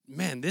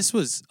Man, this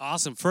was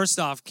awesome. First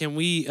off, can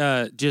we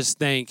just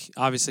thank,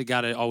 obviously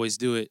got to always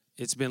do it.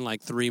 It's been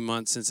like 3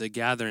 months since a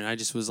gathering. I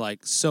just was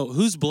like, so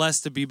who's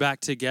blessed to be back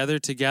together,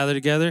 to gather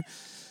together?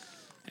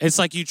 It's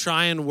like you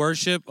try and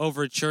worship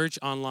over church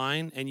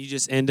online and you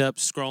just end up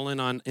scrolling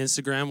on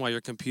Instagram while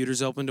your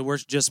computer's open to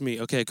worship. Just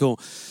me. Okay, cool.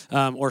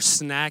 Or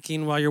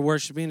snacking while you're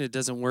worshiping. It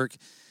doesn't work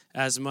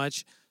as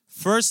much.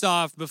 First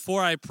off,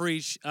 before I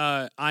preach,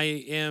 I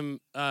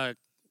am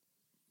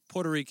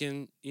Puerto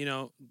Rican,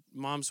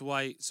 mom's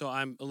white, so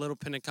I'm a little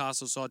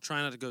Pentecostal, so I'll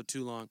try not to go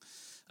too long.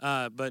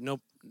 But no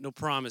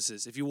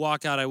promises. If you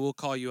walk out, I will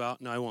call you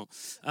out. No, I won't.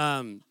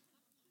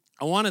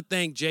 I want to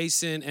thank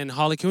Jason and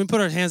Holly. Can we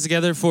put our hands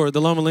together for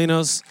the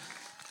Lomelinos?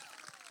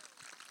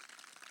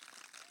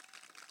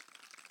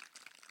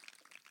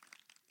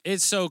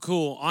 It's so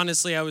cool.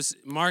 Honestly,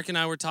 Mark and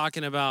I were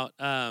talking about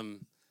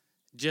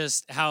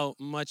just how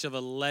much of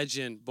a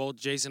legend both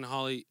Jason and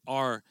Holly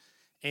are.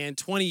 And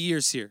 20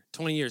 years here,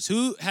 20 years.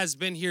 Who has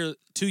been here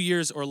 2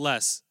 years or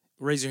less?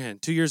 Raise your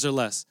hand. 2 years or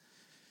less.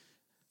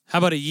 How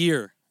about a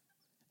year?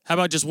 How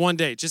about just one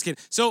day? Just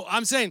kidding. So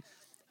I'm saying,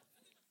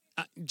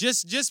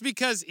 just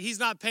because he's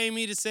not paying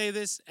me to say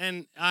this,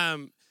 and I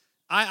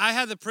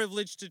had the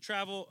privilege to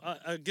travel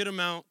a good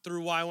amount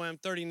through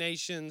YWAM, 30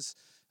 nations.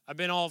 I've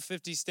been all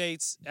 50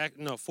 states.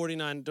 No,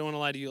 49. Don't want to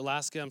lie to you.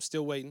 Alaska, I'm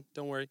still waiting.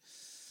 Don't worry.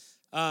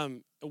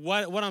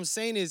 What I'm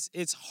saying is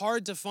it's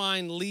hard to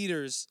find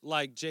leaders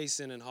like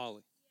Jason and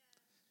Holly.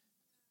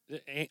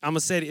 I'm going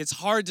to say it's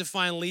hard to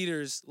find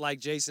leaders like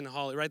Jason and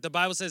Holly, right? The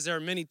Bible says there are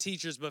many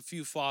teachers but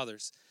few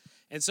fathers.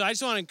 And so I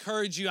just want to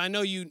encourage you. I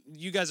know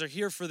you guys are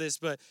here for this,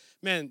 but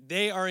man,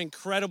 they are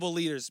incredible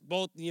leaders.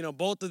 Both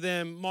of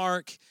them,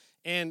 Mark,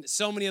 and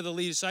so many of the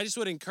leaders. So I just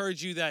would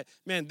encourage you that,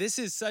 man, this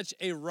is such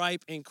a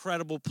ripe,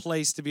 incredible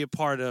place to be a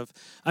part of.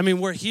 I mean,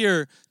 we're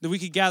here that we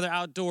could gather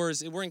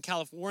outdoors. We're in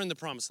California. We're in the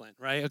promised land,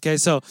 right? Okay,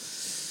 so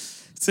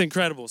it's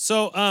incredible.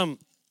 So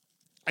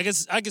I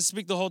guess I could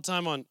speak the whole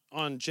time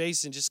on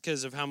Jason just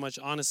because of how much,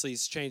 honestly,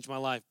 it's changed my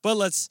life. But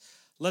let's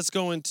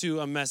go into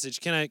a message.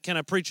 Can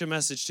I preach a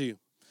message to you?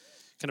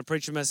 Can I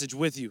preach a message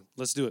with you?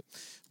 Let's do it.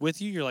 With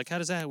you? You're like, how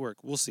does that work?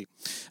 We'll see.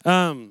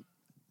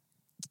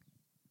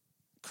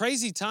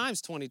 Crazy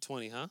times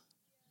 2020, huh?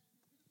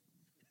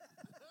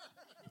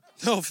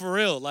 No, for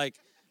real. Like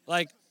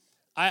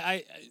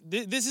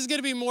this is going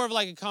to be more of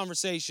like a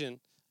conversation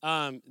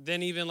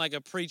than even like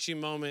a preaching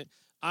moment.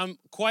 I'm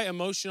quite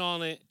emotional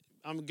on it.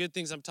 Good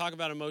things. I'm talking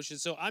about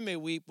emotions, so I may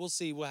weep. We'll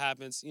see what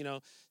happens.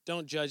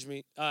 Don't judge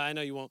me. I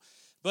know you won't.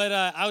 But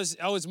I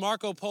was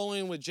Marco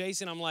Poloing with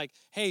Jason. I'm like,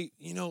 hey,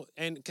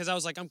 and because I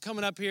was like, I'm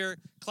coming up here.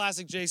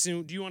 Classic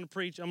Jason. Do you want to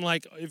preach? I'm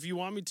like, if you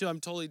want me to, I'm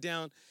totally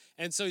down.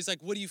 And so he's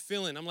like, what are you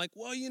feeling? I'm like,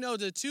 well,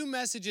 the two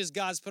messages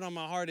God's put on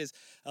my heart is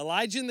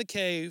Elijah in the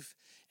cave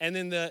and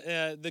then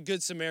the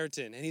Good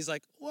Samaritan. And he's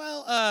like,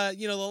 well,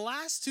 the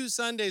last 2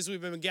 Sundays we've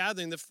been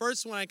gathering, the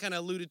first one I kind of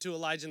alluded to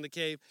Elijah in the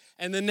cave,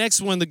 and the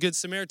next one, the Good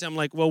Samaritan. I'm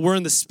like, well, we're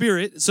in the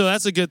spirit, so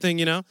that's a good thing,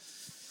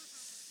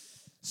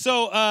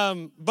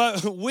 So,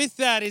 but with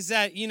that is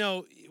that,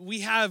 we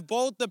have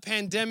both the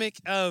pandemic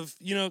of,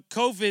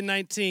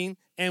 COVID-19,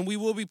 and we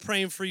will be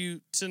praying for you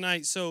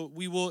tonight. So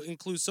we will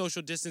include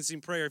social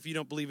distancing prayer if you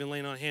don't believe in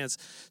laying on hands.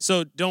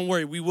 So don't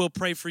worry, we will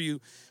pray for you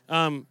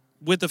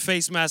with the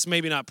face mask.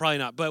 Maybe not, probably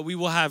not, but we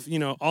will have,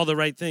 all the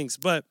right things.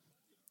 But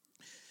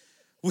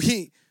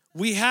we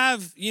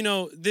have,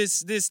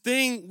 this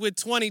thing with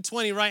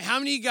 2020, right? How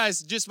many of you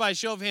guys, just by a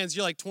show of hands,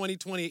 you're like,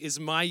 2020 is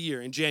my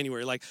year in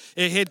January? Like,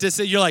 it hit to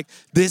say, you're like,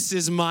 this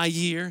is my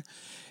year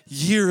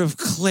of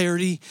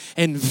clarity.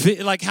 And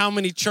like, how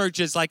many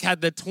churches like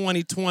had the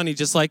 2020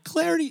 just like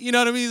clarity? You know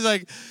what I mean? It's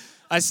like,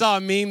 I saw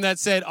a meme that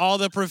said all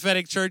the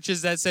prophetic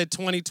churches that said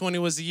 2020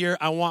 was the year,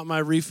 I want my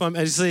refund.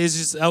 I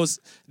was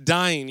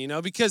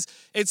dying, because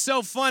it's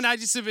so fun. I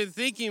just have been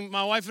thinking,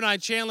 my wife and I,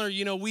 Chandler,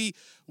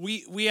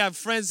 we have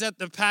friends at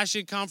the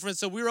Passion Conference.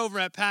 So we were over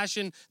at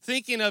Passion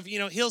thinking of,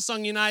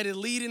 Hillsong United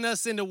leading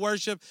us into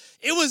worship.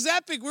 It was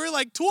epic. We were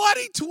like,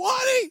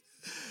 2020,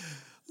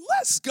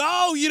 let's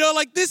go.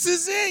 This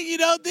is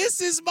it.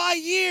 This is my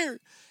year.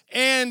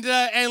 And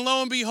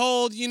lo and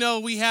behold,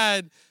 we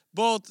had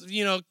both,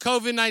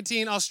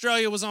 COVID-19,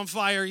 Australia was on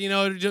fire,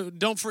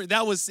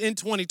 that was in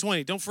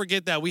 2020. Don't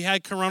forget that. We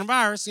had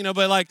coronavirus,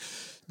 but like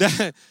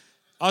that,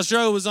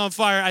 Australia was on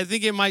fire. I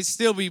think it might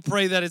still be.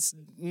 Pray that it's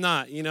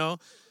not,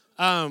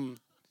 And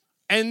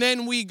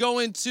then we go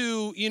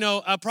into,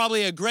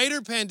 probably a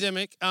greater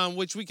pandemic,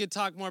 which we could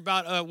talk more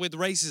about with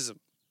racism.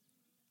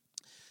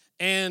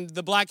 And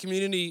the black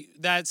community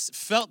that's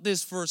felt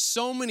this for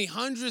so many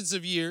hundreds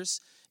of years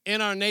in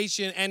our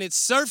nation, and it's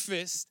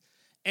surfaced.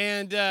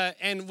 And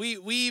we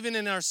even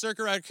in our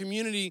circle, our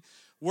community,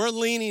 we're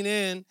leaning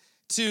in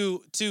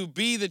to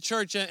be the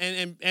church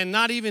and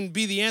not even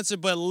be the answer,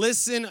 but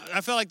listen. I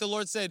felt like the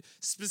Lord said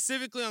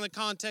specifically on the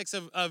context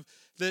of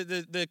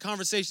the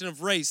conversation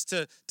of race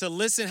to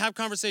listen, have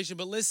conversation,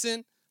 but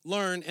listen,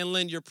 learn, and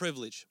lend your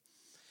privilege.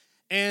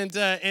 And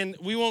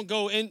we won't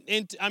go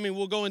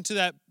we'll go into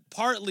that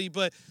partly,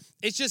 but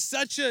it's just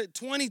such a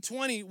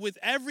 2020 with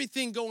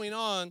everything going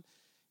on.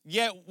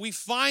 yet we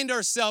find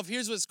ourselves,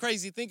 here's what's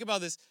crazy. Think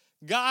about this.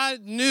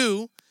 God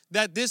knew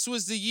that this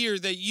was the year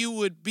that you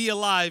would be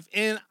alive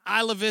in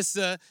Isla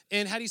Vista,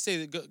 and how do you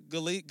say that?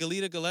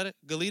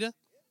 Goleta?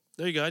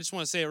 There you go. I just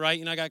want to say it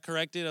right. I got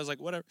corrected. I was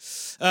like, whatever.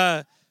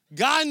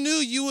 God knew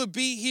you would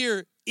be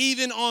here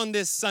even on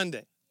this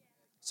Sunday.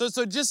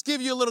 So just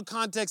give you a little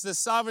context, the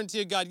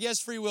sovereignty of God. Yes,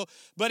 free will.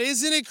 But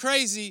isn't it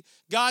crazy?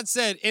 God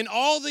said, in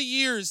all the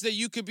years that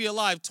you could be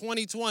alive,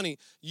 2020,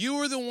 you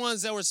were the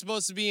ones that were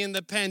supposed to be in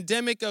the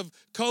pandemic of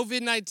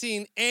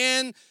COVID-19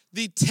 and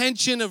the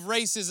tension of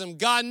racism.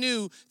 God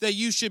knew that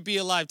you should be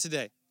alive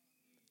today.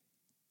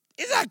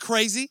 Isn't that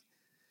crazy?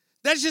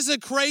 That's just a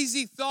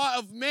crazy thought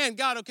of, man,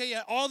 God, okay,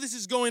 yeah, all this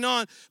is going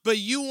on, but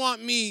you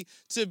want me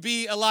to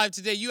be alive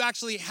today. You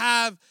actually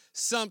have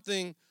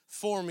something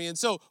for me. And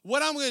so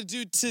what I'm going to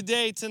do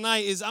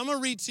tonight is I'm going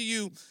to read to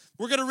you,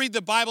 we're going to read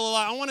the Bible a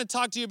lot. I want to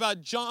talk to you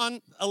about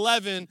John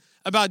 11,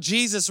 about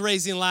Jesus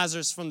raising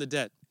Lazarus from the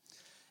dead.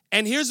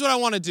 And here's what I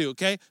want to do,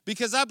 okay?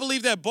 Because I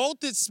believe that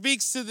both it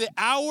speaks to the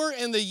hour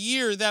and the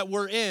year that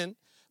we're in,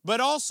 but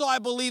also I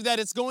believe that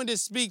it's going to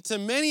speak to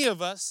many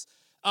of us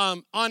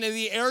on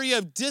the area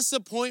of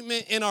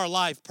disappointment in our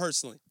life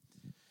personally.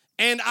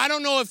 And I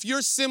don't know if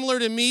you're similar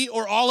to me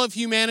or all of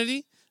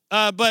humanity,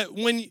 but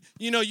when,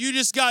 you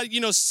just got,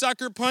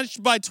 sucker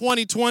punched by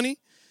 2020,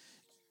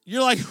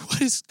 you're like,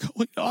 what is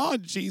going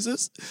on,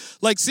 Jesus?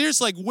 Like,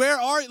 seriously, like, where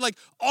are you? Like,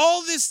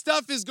 all this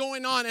stuff is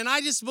going on. And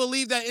I just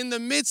believe that in the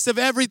midst of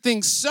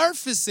everything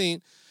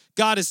surfacing,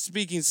 God is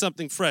speaking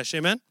something fresh.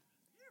 Amen?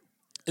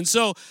 And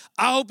so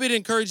I hope it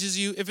encourages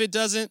you. If it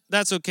doesn't,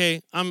 that's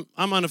okay. I'm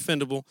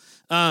unoffendable.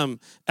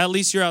 At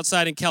least you're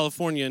outside in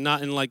California,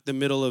 not in like the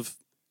middle of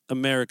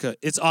America.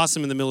 It's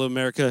awesome in the middle of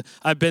America.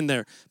 I've been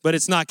there, but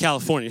it's not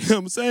California. You know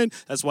what I'm saying?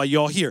 That's why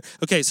y'all here.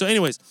 Okay, so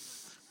anyways,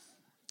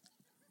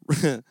 we're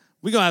going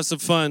to have some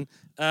fun.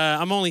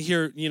 I'm only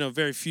here,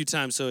 very few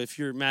times, so if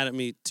you're mad at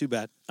me, too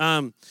bad.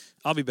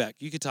 I'll be back.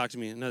 You can talk to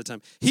me another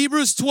time.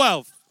 Hebrews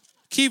 12.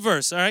 Key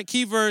verse, all right?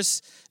 Key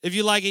verse, if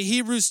you like it.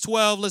 Hebrews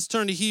 12. Let's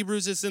turn to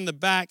Hebrews. It's in the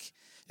back.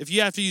 If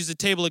you have to use the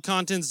table of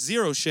contents,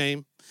 zero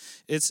shame.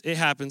 It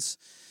happens.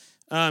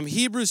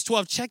 Hebrews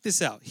 12. Check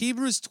this out.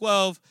 Hebrews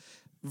 12,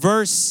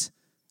 verse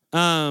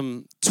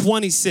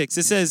 26.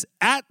 It says,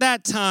 at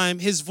that time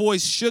his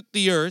voice shook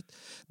the earth,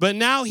 but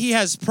now he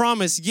has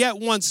promised, yet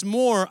once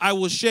more I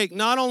will shake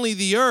not only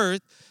the earth,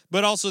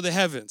 but also the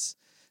heavens.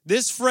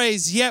 This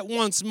phrase, yet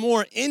once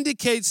more,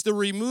 indicates the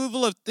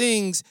removal of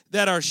things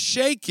that are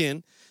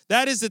shaken.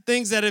 That is the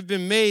things that have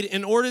been made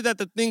in order that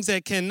the things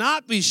that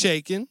cannot be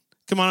shaken.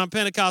 Come on, I'm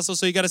Pentecostal,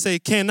 so you got to say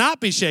cannot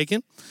be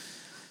shaken.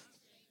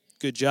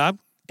 Good job.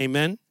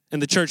 Amen.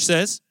 And the church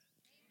says,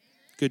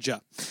 good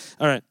job.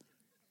 All right.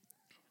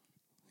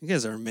 You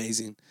guys are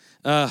amazing.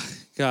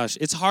 Gosh,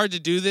 it's hard to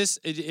do this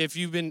if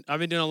I've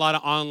been doing a lot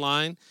of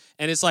online,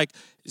 and it's like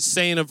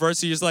saying a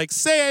verse, you're just like,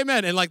 say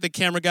amen, and like the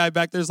camera guy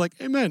back there's like,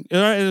 amen. All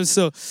right, and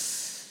so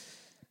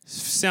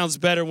sounds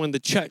better when the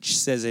church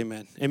says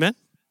amen. Amen?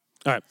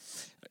 All right.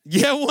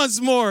 Yet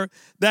once more,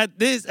 that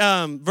this,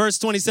 verse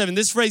 27,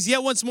 this phrase,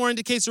 yet once more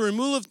indicates the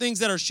removal of things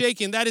that are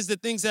shaken, that is the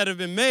things that have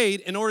been made,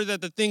 in order that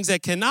the things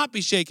that cannot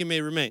be shaken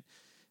may remain.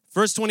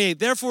 Verse 28,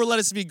 therefore let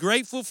us be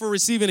grateful for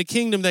receiving a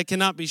kingdom that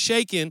cannot be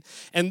shaken,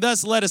 and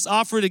thus let us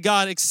offer to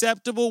God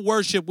acceptable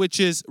worship, which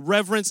is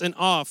reverence and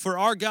awe, for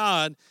our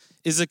God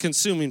is a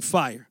consuming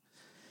fire.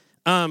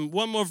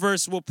 One more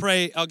verse, we'll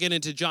pray, I'll get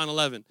into John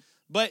 11.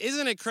 But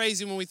isn't it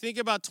crazy when we think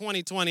about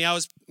 2020, I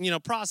was,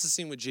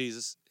 processing with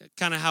Jesus,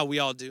 kind of how we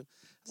all do.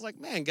 I was like,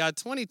 man, God,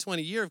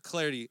 2020, year of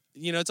clarity,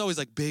 it's always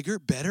like bigger,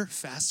 better,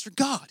 faster,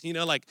 God,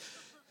 like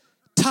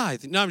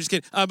tithe. No, I'm just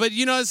kidding. But,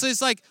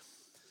 it's like,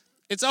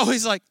 it's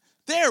always like,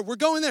 there, we're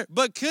going there.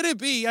 But could it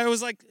be, I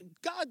was like,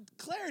 God,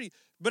 clarity.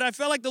 But I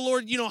felt like the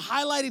Lord,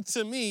 highlighted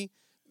to me,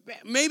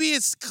 maybe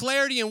it's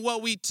clarity in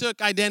what we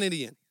took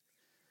identity in.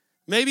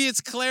 Maybe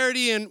it's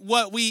clarity in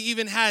what we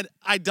even had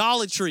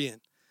idolatry in.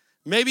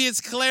 Maybe it's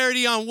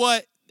clarity on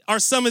what are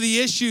some of the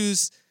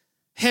issues,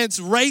 hence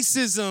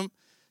racism,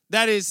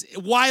 that is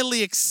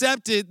widely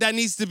accepted, that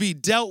needs to be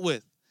dealt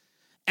with.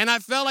 And I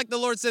felt like the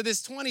Lord said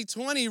this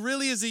 2020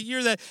 really is a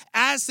year that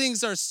as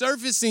things are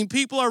surfacing,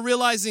 people are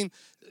realizing,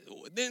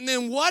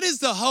 then what is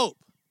the hope?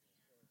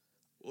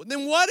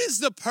 Then what is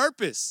the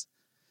purpose?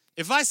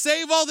 If I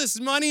save all this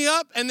money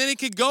up and then it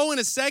could go in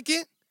a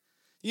second,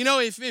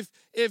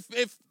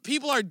 if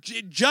people are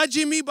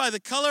judging me by the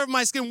color of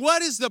my skin,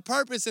 what is the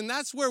purpose? And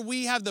that's where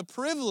we have the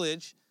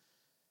privilege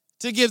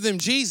to give them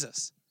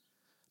Jesus.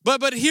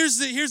 But here's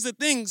the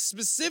thing,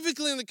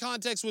 specifically in the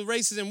context with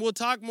racism, we'll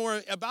talk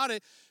more about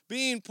it.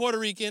 Being Puerto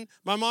Rican,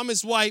 my mom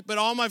is white, but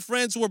all my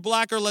friends were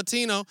black or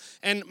Latino,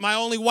 and my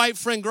only white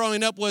friend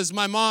growing up was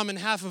my mom and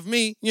half of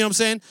me, you know what I'm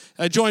saying?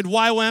 I joined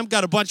YWAM,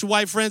 got a bunch of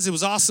white friends, it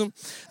was awesome.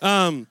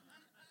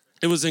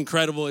 It was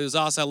incredible, it was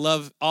awesome, I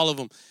love all of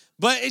them.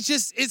 But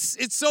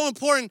it's so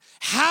important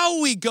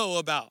how we go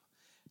about,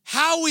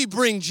 how we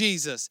bring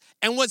Jesus.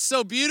 And what's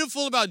so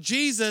beautiful about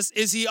Jesus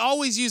is he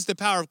always used the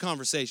power of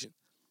conversation.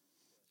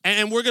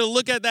 And we're going to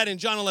look at that in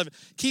John 11.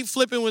 Keep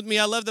flipping with me.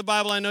 I love the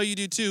Bible. I know you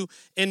do too.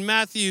 In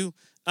Matthew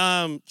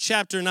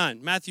chapter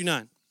 9. Matthew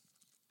 9.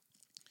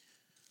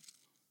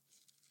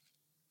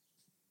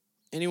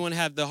 Anyone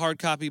have the hard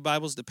copy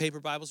Bibles, the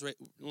paper Bibles?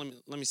 Let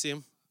me see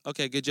them.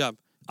 Okay, good job.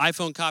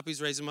 iPhone copies,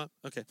 raise them up.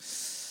 Okay.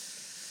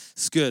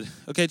 It's good.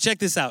 Okay, check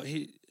this out.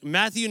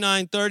 Matthew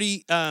 9,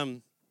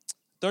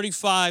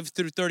 35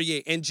 through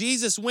 38. And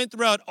Jesus went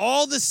throughout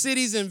all the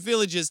cities and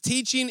villages,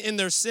 teaching in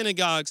their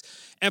synagogues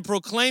and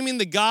proclaiming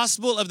the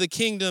gospel of the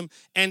kingdom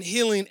and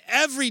healing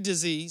every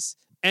disease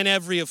and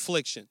every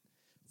affliction.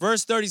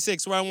 Verse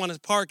 36, where I want to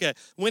park at.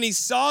 When he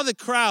saw the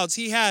crowds,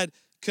 he had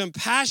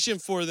compassion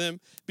for them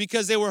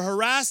because they were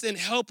harassed and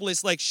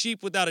helpless like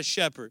sheep without a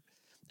shepherd.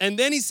 And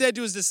then he said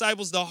to his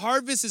disciples, the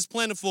harvest is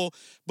plentiful,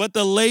 but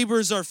the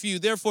laborers are few.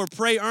 Therefore,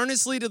 pray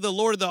earnestly to the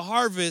Lord of the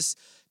harvest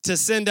to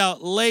send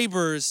out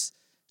laborers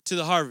to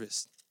the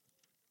harvest.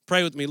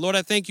 Pray with me. Lord,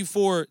 I thank you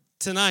for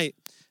tonight.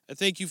 I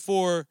thank you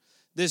for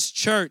this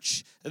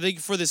church. I thank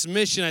you for this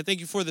mission. I thank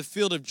you for the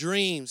field of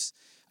dreams.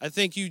 I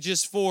thank you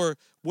just for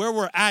where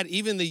we're at,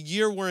 even the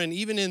year we're in,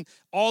 even in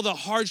all the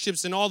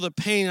hardships and all the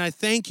pain. I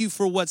thank you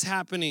for what's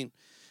happening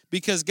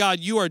because, God,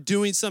 you are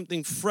doing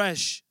something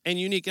fresh and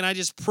unique. And I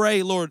just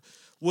pray, Lord,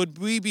 would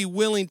we be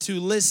willing to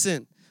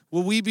listen?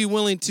 Will we be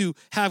willing to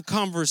have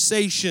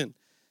conversation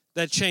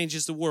that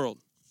changes the world?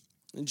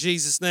 In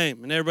Jesus'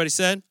 name. And everybody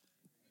said?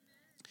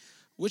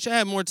 Wish I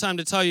had more time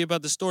to tell you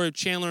about the story of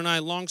Chandler and I.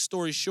 Long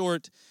story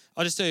short,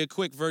 I'll just tell you a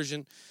quick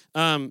version.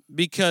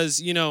 Because,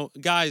 you know,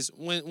 guys,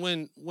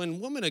 when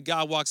woman of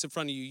God walks in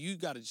front of you, you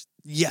got to just,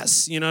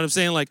 yes. You know what I'm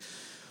saying? Like,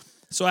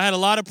 so I had a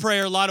lot of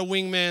prayer, a lot of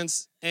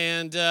wingmans,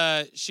 and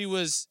she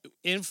was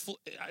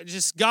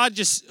God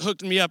just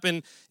hooked me up.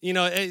 And, you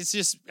know, it's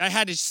just, I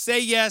had to say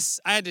yes.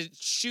 I had to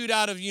shoot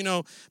out of, you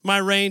know, my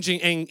range.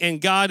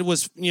 And God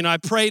was, you know, I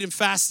prayed and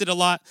fasted a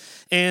lot.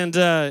 And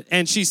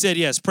she said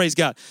yes, praise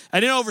God. I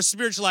didn't over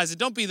spiritualize it.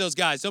 Don't be those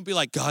guys. Don't be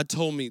like, God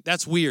told me.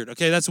 That's weird,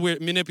 okay? That's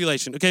weird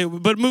manipulation, okay?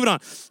 But moving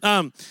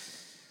on.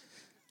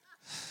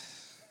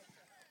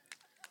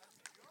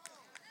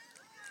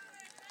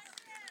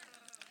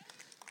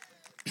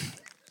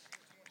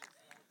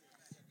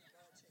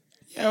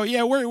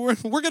 Yeah,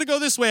 we're gonna go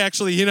this way.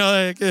 Actually, you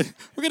know,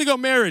 we're gonna go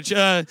marriage.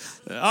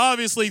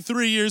 Obviously,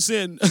 3 years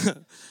in.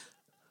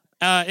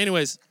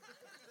 Anyways,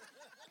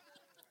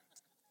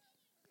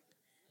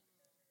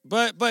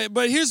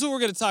 but here's what we're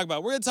gonna talk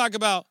about. We're gonna talk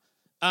about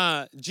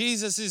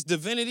Jesus'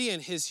 divinity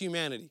and his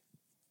humanity.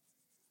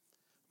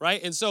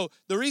 Right? And so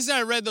the reason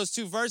I read those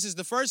two verses,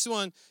 the first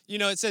one, you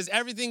know, it says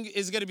everything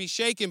is gonna be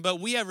shaken, but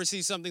we have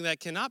received something that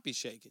cannot be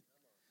shaken.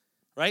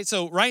 Right?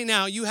 So right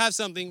now you have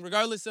something,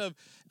 regardless of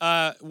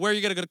where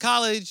you're going to go to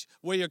college,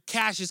 where your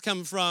cash is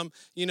coming from,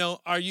 you know,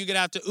 are you going to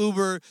have to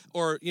Uber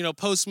or, you know,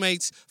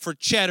 Postmates for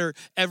cheddar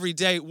every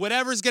day?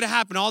 Whatever's going to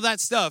happen, all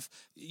that stuff,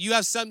 you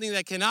have something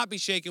that cannot be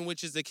shaken,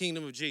 which is the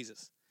kingdom of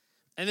Jesus.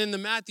 And in the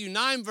Matthew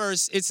 9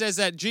 verse, it says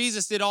that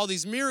Jesus did all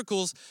these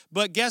miracles,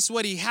 but guess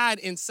what he had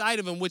inside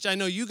of him, which I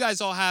know you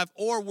guys all have,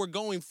 or we're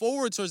going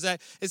forward towards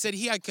that. It said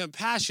he had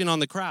compassion on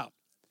the crowd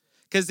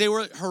because they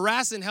were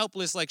harassed and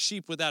helpless like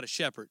sheep without a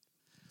shepherd.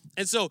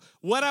 And so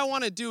what I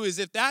want to do is,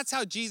 if that's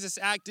how Jesus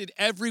acted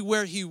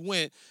everywhere he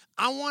went,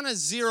 I want to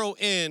zero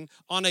in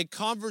on a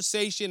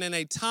conversation and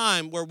a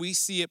time where we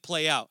see it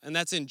play out. And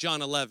that's in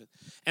John 11.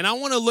 And I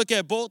want to look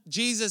at both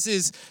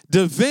Jesus'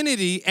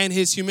 divinity and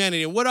his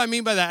humanity. And what do I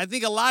mean by that? I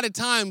think a lot of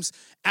times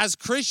as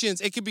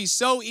Christians, it can be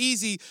so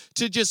easy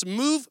to just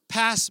move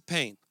past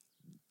pain.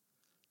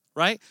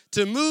 Right?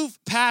 To move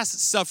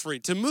past suffering,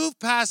 to move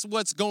past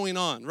what's going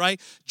on, right?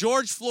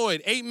 George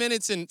Floyd, 8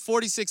 minutes and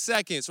 46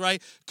 seconds,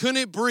 right?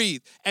 Couldn't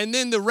breathe. And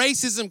then the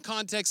racism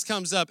context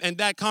comes up and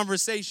that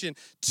conversation,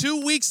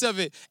 2 weeks of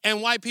it,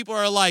 and white people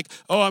are like,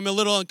 oh, I'm a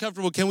little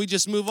uncomfortable. Can we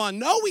just move on?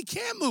 No, we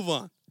can't move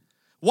on.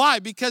 Why?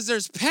 Because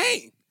there's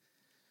pain.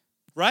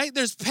 Right?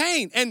 There's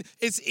pain. And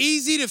it's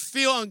easy to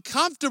feel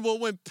uncomfortable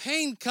when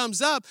pain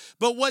comes up.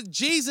 But what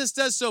Jesus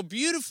does so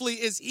beautifully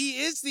is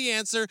he is the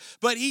answer,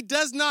 but he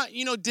does not,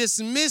 you know,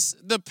 dismiss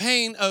the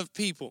pain of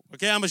people.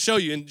 Okay, I'm going to show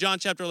you in John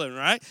chapter 11,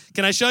 all right?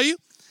 Can I show you?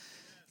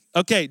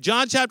 Okay,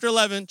 John chapter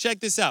 11, check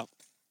this out.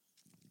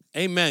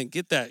 Amen.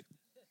 Get that.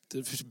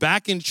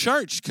 Back in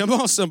church. Come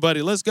on,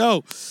 somebody. Let's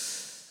go.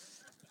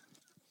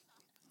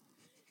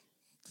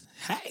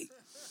 Hey.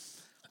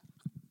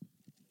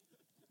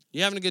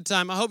 You having a good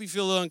time? I hope you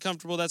feel a little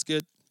uncomfortable. That's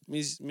good.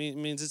 Means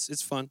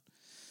it's fun.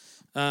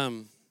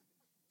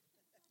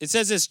 It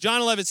says this,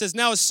 John 11, it says,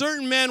 now a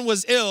certain man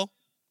was ill,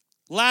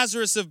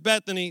 Lazarus of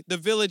Bethany, the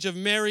village of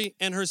Mary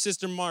and her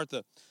sister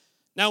Martha.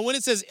 Now, when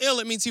it says ill,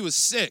 it means he was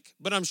sick,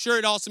 but I'm sure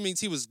it also means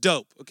he was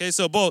dope. Okay,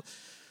 so both,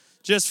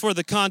 just for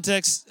the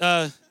context,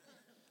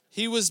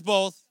 he was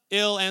both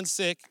ill and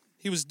sick.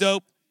 He was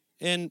dope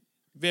and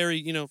very,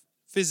 you know,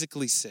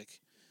 physically sick.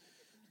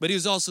 But he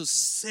was also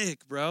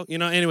sick, bro. You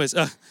know, anyways,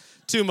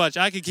 too much.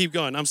 I could keep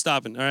going. I'm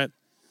stopping, all right?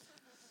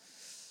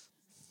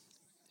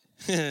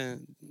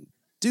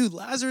 Dude,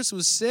 Lazarus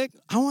was sick.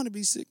 I want to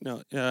be sick.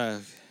 No.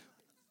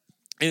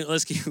 And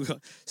let's keep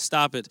going.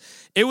 Stop it.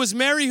 It was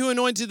Mary who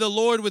anointed the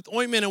Lord with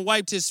ointment and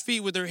wiped his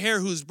feet with her hair,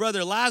 whose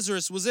brother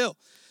Lazarus was ill.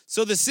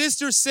 So the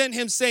sisters sent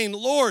him, saying,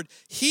 Lord,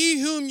 he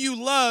whom you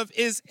love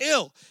is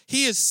ill.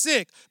 He is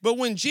sick. But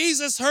when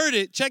Jesus heard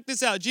it, check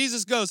this out.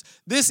 Jesus goes,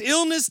 this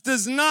illness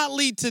does not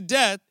lead to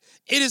death.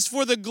 It is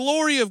for the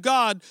glory of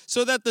God,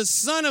 so that the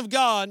Son of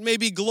God may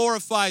be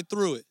glorified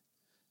through it.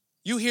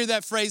 You hear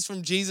that phrase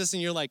from Jesus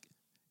and you're like,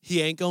 he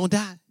ain't gonna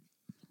die.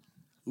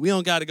 We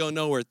don't got to go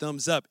nowhere.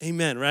 Thumbs up.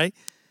 Amen, right?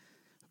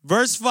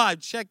 Verse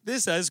 5, check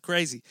this out. It's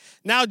crazy.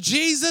 Now,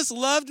 Jesus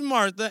loved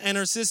Martha and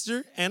her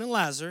sister and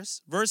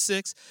Lazarus. Verse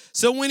 6,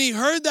 so when he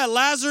heard that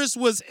Lazarus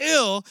was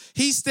ill,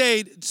 he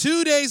stayed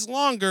 2 days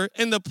longer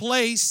in the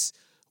place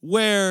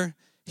where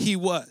he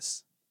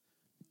was.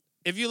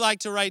 If you like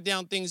to write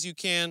down things, you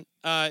can.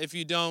 If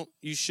you don't,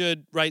 you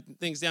should write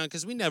things down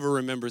because we never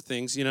remember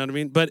things, you know what I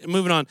mean? But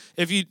moving on,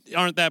 if you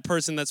aren't that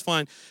person, that's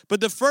fine. But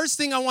the first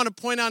thing I want to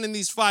point out in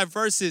these 5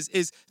 verses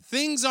is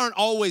things aren't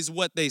always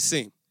what they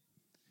seem.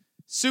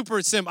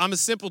 Super simple. I'm a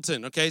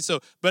simpleton, okay?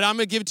 But I'm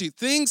going to give it to you.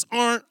 Things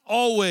aren't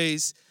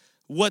always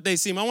what they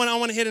seem. I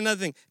want to hit another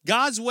thing.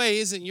 God's way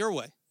isn't your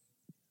way. Isn't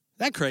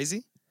that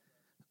crazy?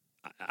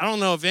 I don't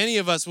know if any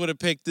of us would have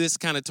picked this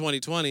kind of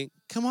 2020.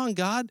 Come on,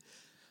 God.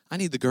 I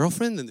need the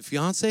girlfriend, then the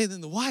fiance,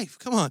 then the wife.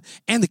 Come on.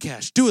 And the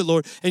cash. Do it,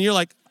 Lord. And you're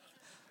like,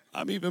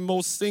 I'm even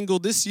more single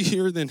this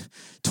year than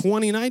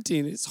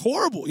 2019. It's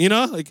horrible, you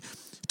know? Like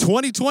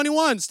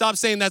 2021. Stop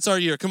saying that's our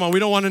year. Come on. We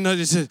don't want to know.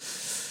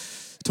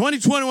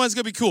 2021 is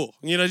going to be cool.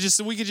 You know,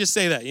 we could just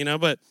say that, you know?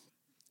 But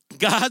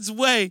God's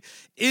way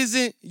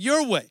isn't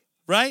your way,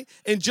 right?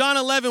 In John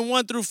 11,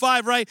 1 through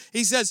 5, right?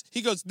 He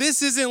goes,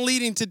 this isn't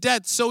leading to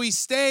death. So he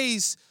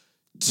stays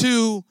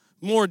 2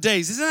 more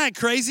days. Isn't that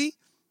crazy?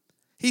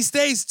 He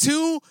stays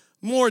 2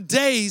 more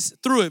days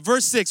through it.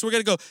 Verse 6, we're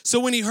going to go. So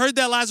when he heard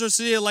that Lazarus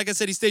was ill, like I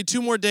said, he stayed 2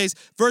 more days.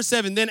 Verse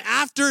 7, then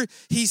after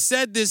he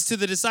said this to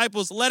the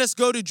disciples, let us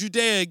go to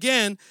Judea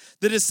again.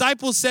 The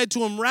disciples said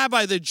to him,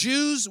 Rabbi, the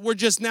Jews were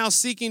just now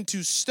seeking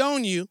to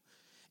stone you.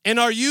 And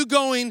are you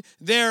going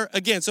there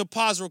again? So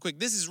pause real quick.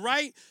 This is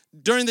right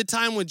during the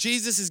time when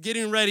Jesus is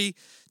getting ready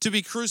to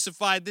be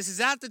crucified. This is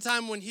at the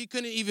time when he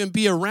couldn't even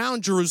be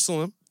around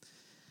Jerusalem.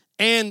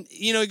 And,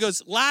 you know, he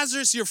goes,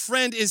 Lazarus, your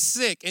friend, is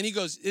sick. And he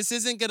goes, this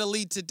isn't going to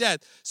lead to death.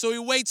 So he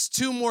waits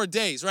 2 more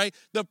days, right?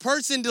 The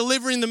person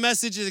delivering the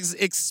message is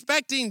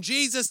expecting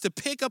Jesus to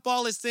pick up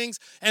all his things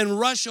and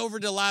rush over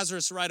to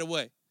Lazarus right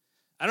away.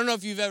 I don't know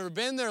if you've ever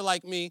been there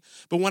like me,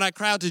 but when I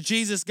cry out to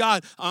Jesus,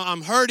 God,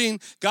 I'm hurting.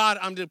 God,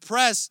 I'm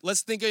depressed.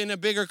 Let's think in a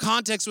bigger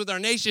context with our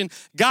nation.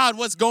 God,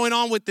 what's going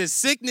on with this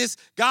sickness?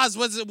 God,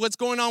 what's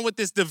going on with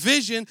this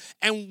division?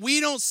 And we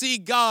don't see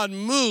God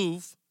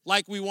move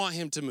like we want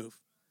him to move.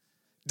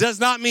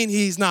 Does not mean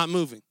he's not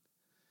moving.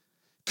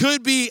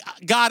 Could be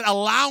God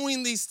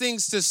allowing these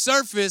things to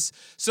surface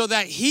so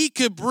that he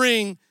could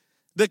bring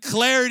the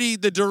clarity,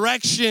 the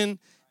direction,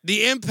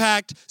 the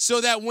impact, so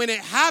that when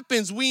it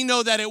happens, we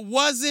know that it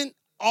wasn't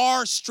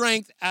our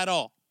strength at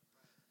all.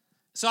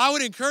 So I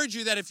would encourage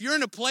you that if you're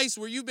in a place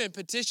where you've been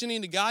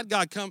petitioning to God,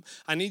 God, come,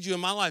 I need you in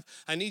my life.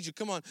 I need you,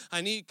 come on,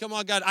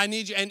 God, I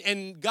need you.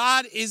 And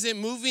God isn't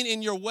moving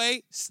in your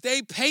way,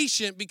 stay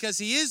patient because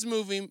he is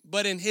moving,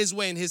 but in his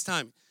way and his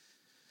time.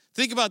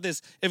 Think about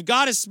this. If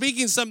God is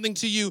speaking something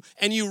to you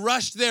and you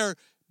rush there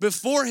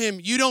before him,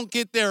 you don't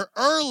get there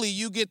early,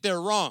 you get there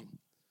wrong.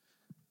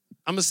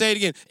 I'm going to say it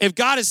again. If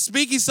God is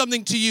speaking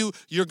something to you,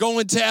 you're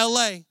going to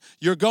LA.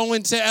 You're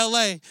going to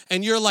LA.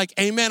 And you're like,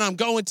 amen, I'm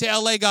going to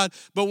LA, God.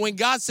 But when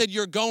God said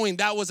you're going,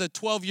 that was a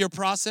 12-year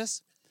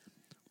process.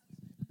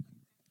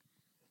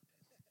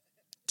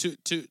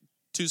 Too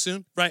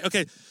soon? Right,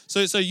 okay.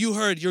 So you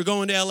heard you're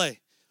going to LA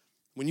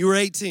when you were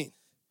 18.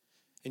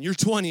 And you're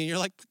 20 and you're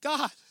like,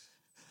 God,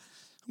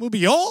 I'm going to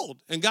be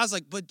old. And God's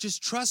like, but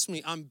just trust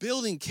me. I'm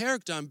building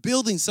character. I'm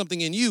building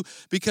something in you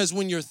because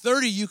when you're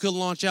 30, you can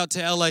launch out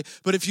to LA.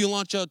 But if you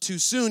launch out too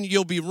soon,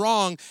 you'll be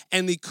wrong.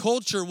 And the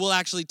culture will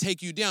actually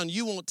take you down.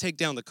 You won't take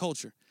down the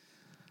culture.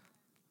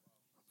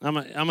 I'm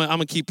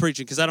gonna keep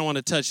preaching because I don't want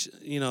to touch,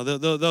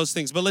 those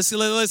things. But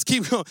let's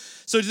keep going.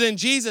 So then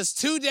Jesus,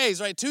 2 days,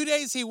 right? 2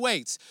 days he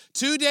waits.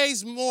 2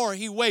 days more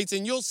he waits.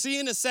 And you'll see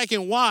in a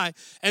second why.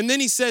 And then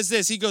he says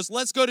this. He goes,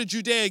 let's go to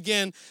Judea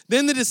again.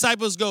 Then the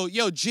disciples go,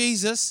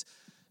 Jesus,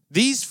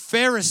 these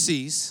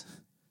Pharisees,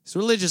 these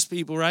religious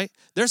people, right?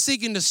 They're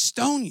seeking to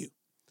stone you.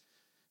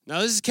 Now,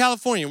 this is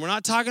California. We're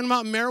not talking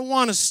about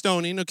marijuana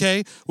stoning,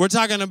 okay? We're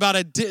talking about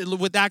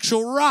with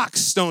actual rock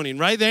stoning,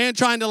 right? They ain't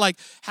trying to,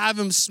 have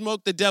him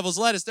smoke the devil's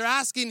lettuce. They're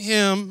asking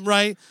him,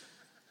 right?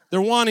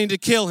 They're wanting to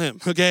kill him,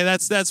 okay?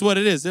 That's what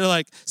it is. They're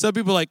like, some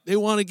people they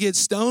want to get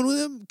stoned with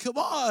him? Come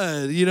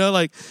on,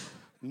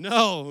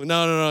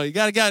 no. You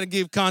got to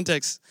give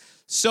context.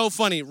 So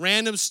funny.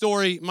 Random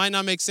story. Might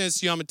not make sense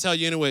to you. I'm going to tell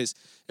you anyways.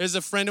 There's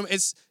a friend of mine.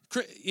 It's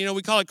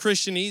we call it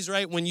Christianese,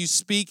 right? When you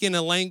speak in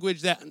a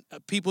language that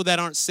people that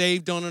aren't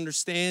saved don't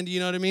understand, you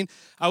know what I mean?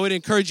 I would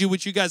encourage you,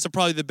 which you guys are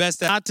probably the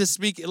best at, not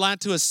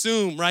to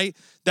assume, right,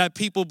 that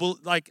people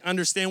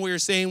understand what you're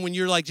saying when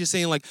you're just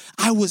saying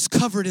I was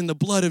covered in the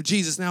blood of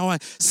Jesus. Now my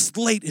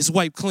slate is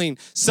wiped clean.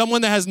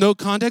 Someone that has no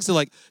context, they're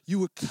like, you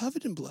were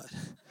covered in blood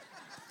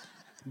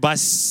by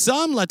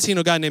some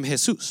Latino guy named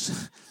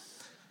Jesus.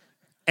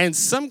 And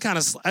some kind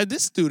of,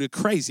 this dude is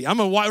crazy.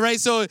 Right?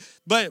 So,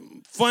 but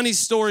funny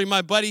story,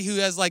 my buddy who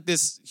has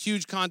this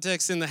huge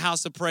context in the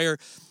house of prayer,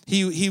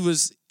 he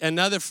was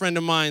another friend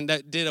of mine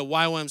that did a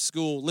YWAM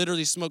school,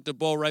 literally smoked a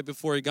bowl right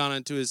before he got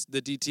into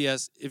the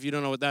DTS. If you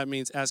don't know what that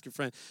means, ask your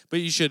friend.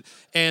 But you should.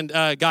 And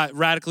got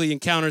radically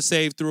encountered,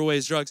 saved, threw away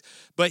his drugs.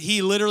 But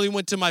he literally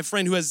went to my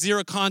friend who has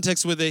zero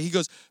context with it. He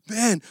goes,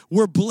 man,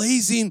 we're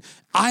blazing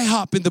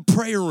IHOP in the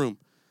prayer room.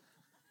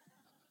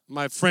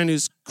 My friend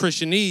who's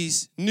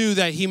Christianese knew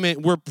that he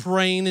meant we're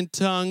praying in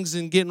tongues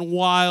and getting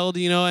wild,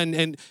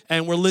 and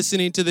we're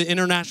listening to the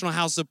International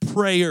House of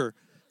Prayer,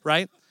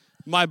 right?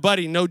 My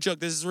buddy, no joke,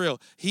 this is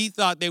real. He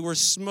thought they were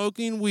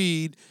smoking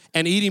weed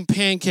and eating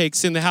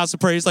pancakes in the House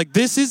of Prayer. He's like,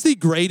 this is the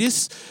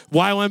greatest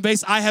YWAM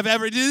base I have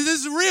ever. This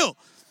is real.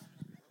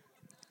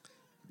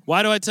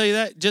 Why do I tell you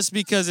that? Just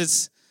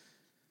because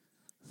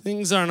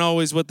things aren't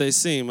always what they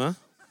seem, huh?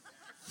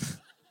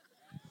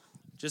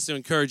 Just to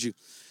encourage you.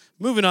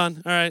 Moving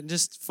on, all right,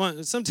 just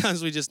fun.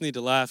 Sometimes we just need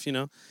to laugh,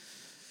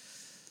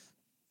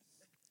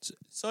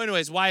 So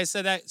anyways, why I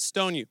said that,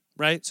 stone you,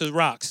 right? So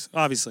rocks,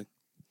 obviously.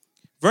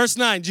 Verse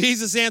 9,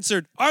 Jesus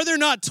answered, are there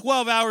not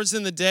 12 hours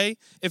in the day?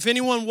 If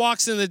anyone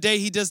walks in the day,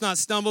 he does not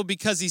stumble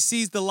because he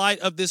sees the light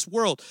of this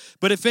world.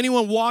 But if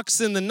anyone walks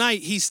in the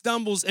night, he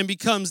stumbles and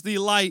becomes the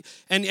light,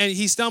 and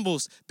he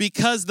stumbles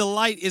because the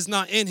light is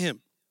not in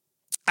him.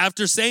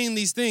 After saying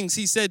these things,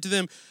 he said to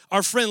them,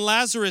 our friend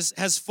Lazarus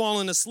has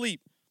fallen asleep,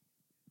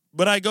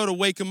 but I go to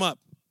wake him up.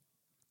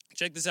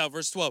 Check this out,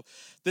 verse 12.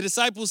 The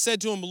disciples said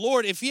to him,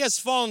 Lord, if he has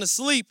fallen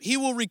asleep, he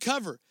will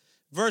recover.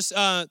 Verse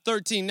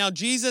 13, now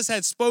Jesus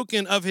had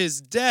spoken of his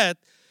death,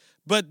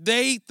 but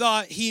they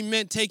thought he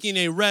meant taking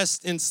a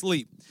rest and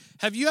sleep.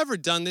 Have you ever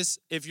done this?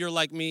 If you're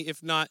like me,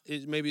 if not,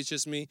 maybe it's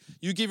just me.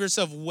 You give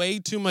yourself way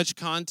too much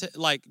content,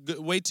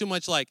 way too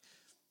much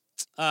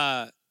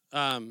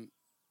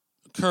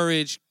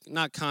courage,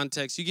 not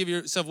context. You give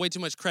yourself way too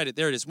much credit.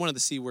 There it is, one of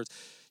the C words.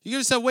 You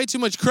give yourself way too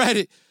much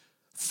credit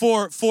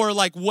for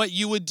what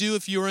you would do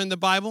if you were in the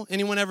Bible.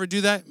 Anyone ever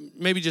do that?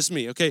 Maybe just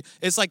me, okay?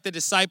 It's like the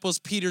disciples,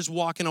 Peter's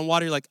walking on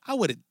water. You're like, I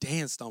would have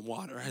danced on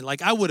water.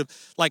 Right? I would have,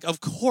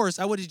 of course,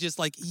 I would have just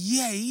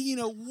yay,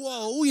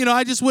 whoa.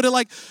 I just would have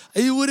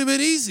it would have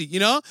been easy,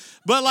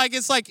 But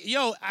it's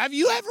have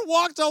you ever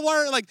walked on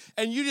water?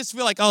 And you just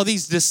feel oh,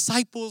 these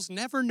disciples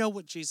never know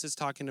what Jesus is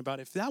talking about.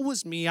 If that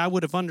was me, I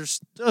would have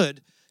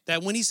understood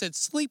that when he said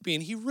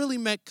sleeping, he really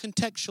meant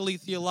contextually,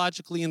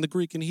 theologically, in the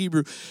Greek and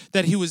Hebrew,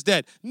 that he was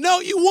dead. No,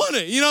 you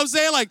wouldn't. You know what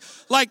I'm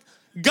saying?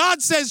 God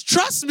says,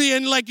 trust me,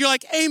 and you're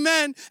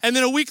amen. And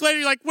then a week later,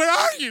 you're where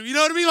are you? You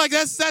know what I mean?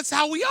 That's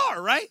how we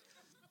are, right?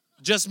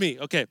 Just me.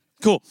 Okay,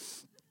 cool.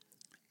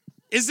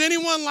 Is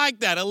anyone like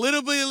that? A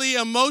little bit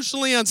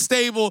emotionally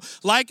unstable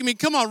like me?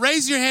 Come on,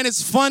 raise your hand.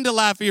 It's fun to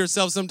laugh at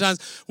yourself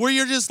sometimes where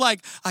you're just I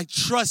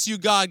trust you,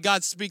 God.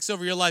 God speaks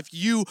over your life.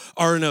 You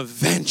are an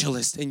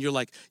evangelist. And you're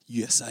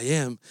yes, I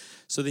am.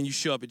 So then you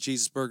show up at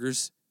Jesus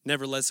Burgers,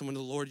 never led someone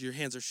to the Lord. Your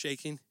hands are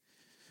shaking.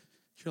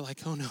 You're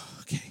oh no,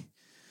 okay,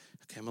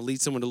 I'm going to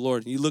lead someone to the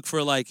Lord. And you look for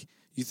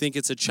you think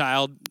it's a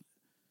child,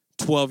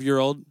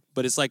 12-year-old,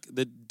 but it's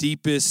the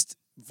deepest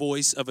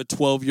voice of a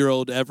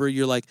 12-year-old ever.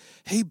 You're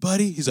hey,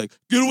 buddy. He's get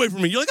away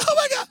from me. You're oh,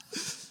 my God.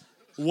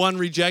 One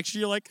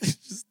rejection. You're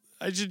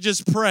I should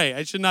just pray.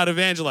 I should not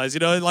evangelize.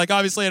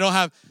 Obviously, I don't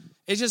have.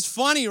 It's just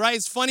funny, right?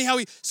 It's funny how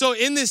so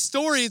in this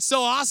story, it's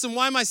so awesome.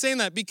 Why am I saying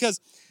that? Because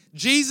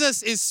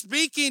Jesus is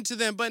speaking to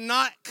them, but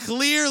not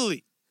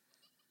clearly.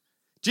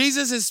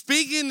 Jesus is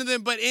speaking to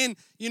them, but in,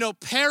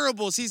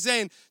 parables. He's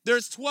saying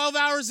there's 12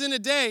 hours in a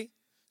day.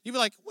 You'd be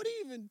what do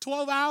you even,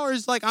 12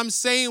 hours? I'm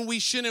saying we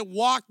shouldn't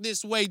walk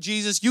this way,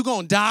 Jesus. You're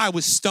going to die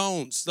with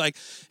stones.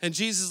 And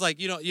Jesus is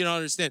you don't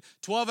understand.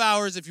 12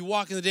 hours, if you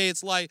walk in the day,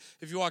 it's light.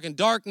 If you walk in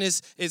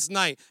darkness, it's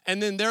night. And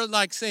then they're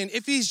saying,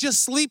 if he's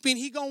just sleeping,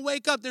 he going to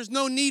wake up. There's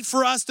no need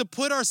for us to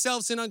put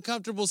ourselves in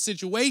uncomfortable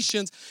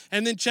situations.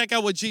 And then check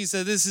out what Jesus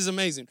said. This is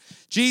amazing.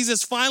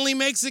 Jesus finally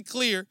makes it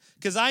clear,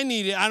 because I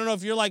need it. I don't know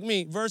if you're like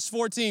me. Verse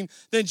 14,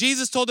 then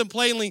Jesus told them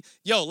plainly,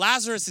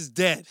 Lazarus is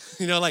dead.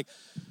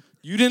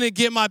 You didn't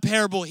get my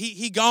parable.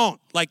 He gone,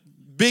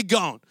 big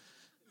gone.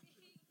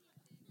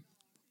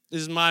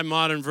 This is my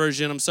modern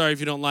version. I'm sorry if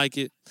you don't like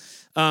it.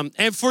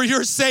 And for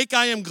your sake,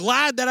 I am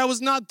glad that I was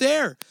not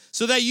there,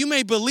 so that you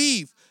may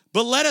believe.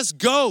 But let us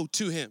go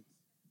to him.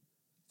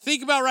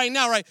 Think about right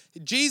now, right?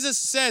 Jesus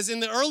says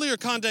in the earlier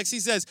context, he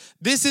says,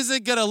 this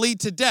isn't going to lead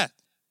to death.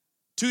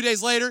 2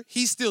 days later,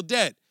 he's still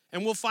dead.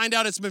 And we'll find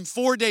out it's been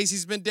 4 days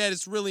he's been dead.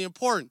 It's really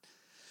important.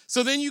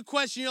 So then you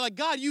question, you're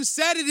God, you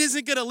said it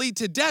isn't going to lead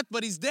to death,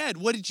 but he's dead.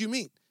 What did you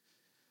mean?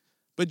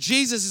 But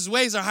Jesus'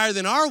 ways are higher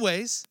than our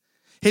ways.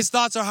 His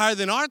thoughts are higher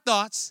than our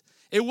thoughts.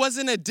 It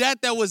wasn't a death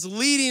that was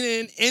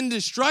leading in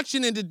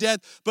destruction into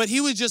death, but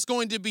he was just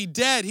going to be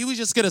dead. He was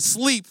just going to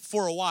sleep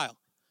for a while.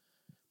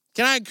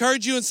 Can I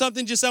encourage you in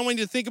something? Just I want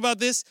you to think about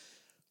this.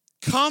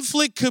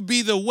 Conflict could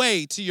be the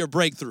way to your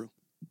breakthrough.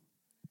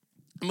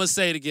 I'm going to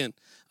say it again.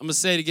 I'm going to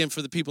say it again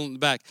for the people in the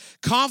back.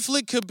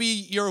 Conflict could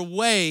be your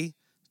way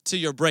to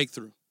your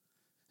breakthrough.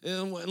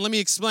 Let me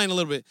explain a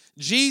little bit.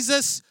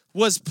 Jesus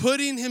was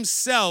putting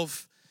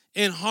himself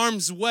in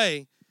harm's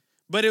way,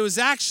 but it was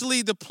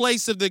actually the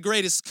place of the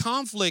greatest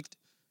conflict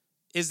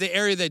is the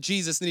area that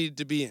Jesus needed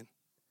to be in,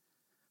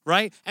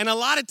 right? And a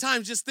lot of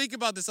times, just think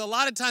about this. A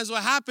lot of times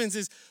what happens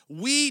is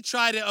we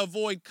try to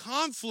avoid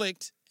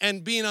conflict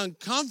and being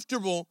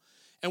uncomfortable,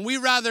 and we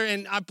rather,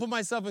 and I put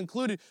myself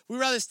included, we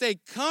rather stay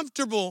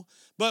comfortable.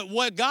 But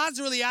what God's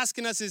really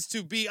asking us is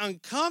to be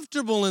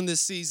uncomfortable in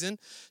this season,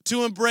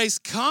 to embrace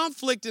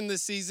conflict in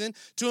this season,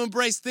 to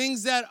embrace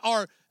things that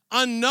are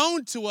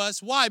unknown to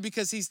us. Why?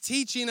 Because he's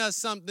teaching us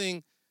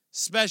something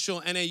special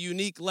and a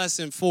unique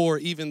lesson for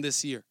even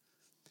this year.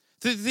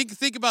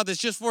 Think about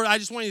this. I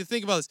just want you to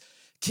think about this.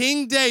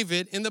 King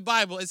David in the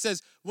Bible, it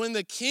says, when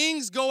the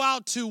kings go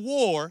out to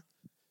war,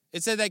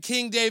 it said that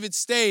King David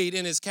stayed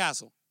in his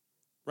castle,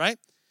 right?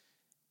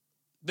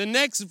 The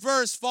next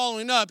verse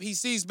following up, he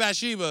sees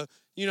Bathsheba,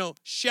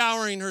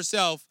 showering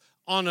herself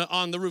on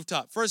the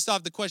rooftop. First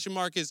off, the question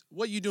mark is,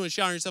 what you doing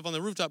showering yourself on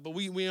the rooftop? But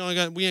we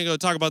ain't going to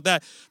talk about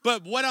that.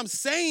 But what I'm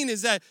saying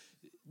is that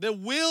the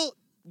will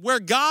where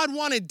God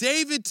wanted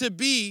David to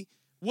be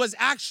was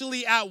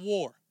actually at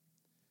war.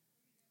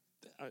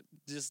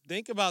 Just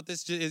think about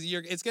this.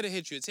 It's going to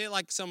hit you. It's hit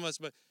like some of us,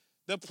 but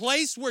the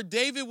place where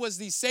David was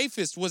the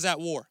safest was at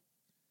war.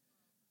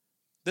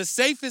 The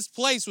safest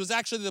place was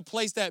actually the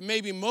place that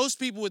maybe most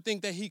people would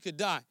think that he could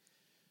die.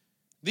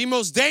 The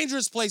most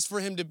dangerous place for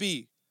him to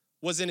be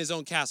was in his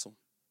own castle,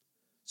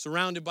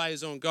 surrounded by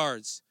his own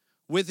guards,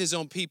 with his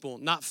own people,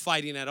 not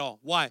fighting at all.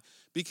 Why?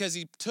 Because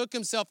he took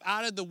himself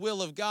out of the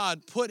will of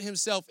God, put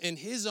himself in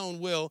his own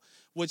will,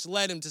 which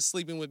led him to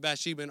sleeping with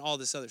Bathsheba and all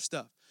this other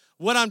stuff.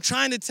 What I'm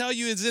trying to tell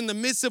you is in the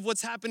midst of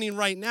what's happening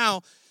right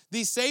now,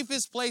 the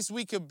safest place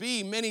we could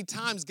be, many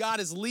times God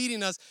is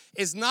leading us,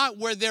 is not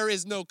where there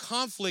is no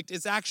conflict.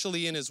 It's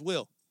actually in his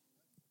will.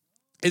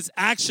 It's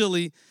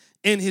actually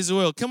in his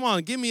will. Come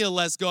on, give me a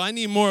let's go. I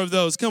need more of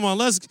those. Come on,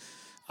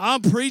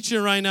 I'm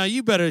preaching right now.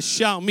 You better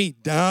shout me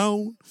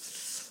down.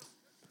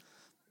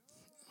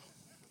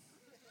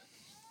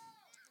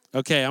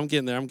 Okay, I'm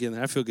getting there.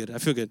 I feel good.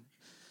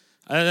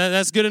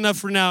 That's good enough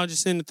for now.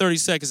 Just in 30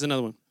 seconds,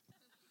 another one.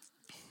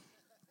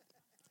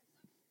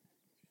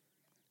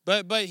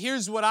 But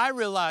here's what I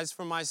realized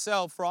for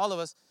myself, for all of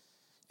us,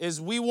 is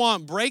we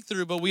want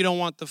breakthrough, but we don't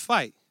want the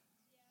fight.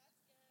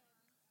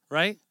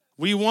 Right?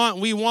 We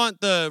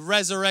want the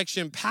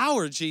resurrection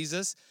power,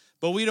 Jesus,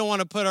 but we don't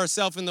want to put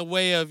ourselves in the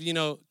way of,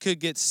 could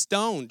get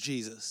stoned,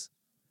 Jesus.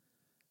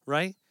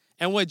 Right?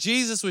 And what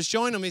Jesus was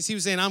showing them is he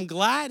was saying, I'm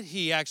glad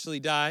he actually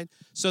died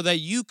so that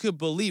you could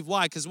believe.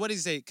 Why? Because what did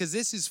he say? Because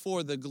this is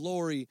for the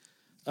glory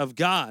of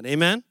God.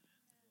 Amen?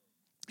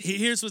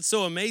 Here's what's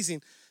so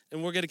amazing.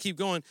 And we're going to keep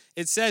going.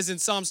 It says in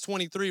Psalms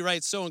 23, right?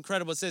 It's so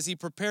incredible. It says, he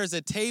prepares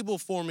a table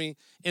for me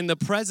in the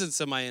presence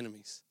of my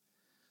enemies.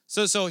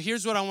 So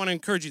here's what I want to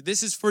encourage you.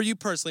 This is for you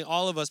personally,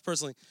 all of us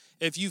personally.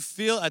 If you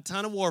feel a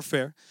ton of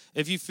warfare,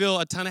 if you feel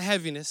a ton of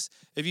heaviness,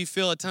 if you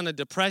feel a ton of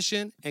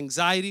depression,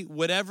 anxiety,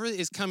 whatever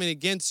is coming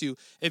against you,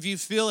 if you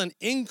feel an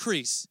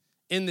increase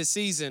in the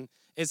season,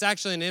 it's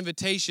actually an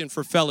invitation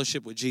for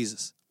fellowship with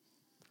Jesus.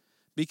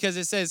 Because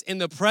it says, in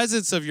the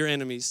presence of your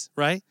enemies,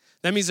 right?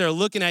 That means they're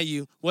looking at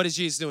you. What is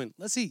Jesus doing?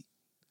 Let's eat.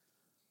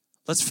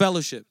 Let's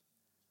fellowship.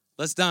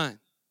 Let's dine.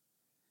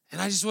 And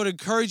I just want to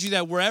encourage you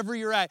that wherever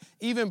you're at,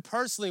 even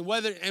personally,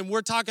 and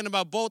we're talking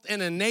about both in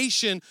a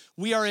nation,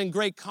 we are in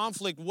great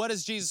conflict. What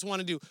does Jesus want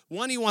to do?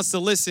 One, he wants to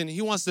listen.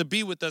 He wants to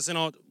be with us, and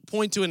I'll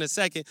point to in a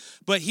second.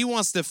 But he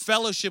wants to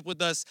fellowship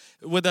with us.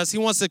 He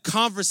wants to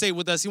conversate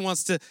with us. He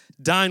wants to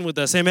dine with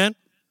us. Amen?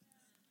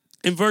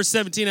 In verse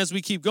 17, as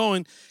we keep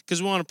going,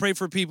 because we want to pray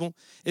for people,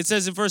 it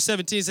says in verse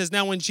 17, it says,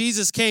 now when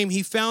Jesus came,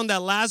 he found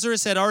that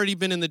Lazarus had already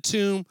been in the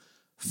tomb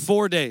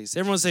 4 days.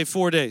 Everyone say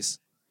 4 days.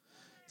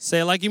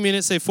 Say it like you mean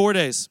it. Say 4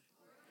 days.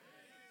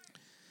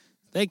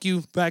 Thank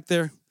you back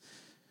there.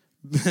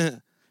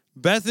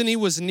 Bethany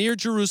was near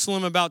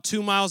Jerusalem, about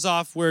 2 miles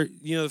off where,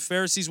 the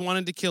Pharisees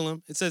wanted to kill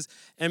him. It says,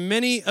 and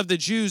many of the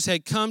Jews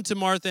had come to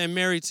Martha and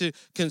Mary to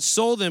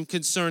console them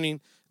concerning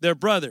their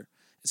brother.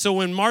 So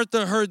when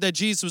Martha heard that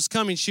Jesus was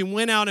coming, she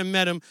went out and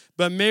met him,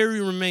 but Mary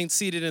remained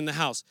seated in the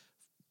house.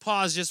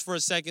 Pause just for a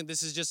second.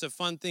 This is just a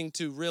fun thing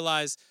to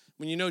realize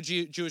when you know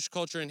Jewish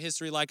culture and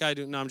history like I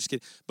do. No, I'm just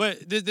kidding.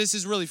 But this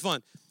is really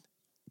fun.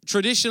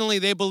 Traditionally,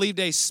 they believed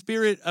a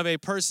spirit of a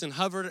person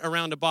hovered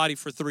around a body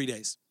for 3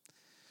 days.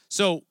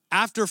 So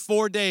after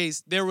 4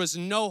 days, there was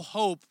no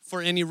hope for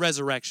any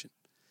resurrection.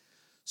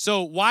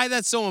 So why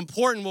that's so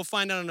important, we'll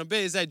find out in a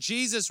bit, is that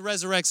Jesus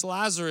resurrects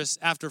Lazarus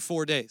after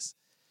 4 days.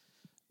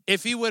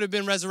 If he would have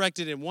been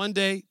resurrected in 1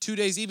 day, 2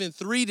 days, even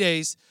 3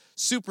 days,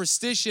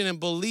 superstition and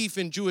belief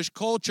in Jewish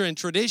culture and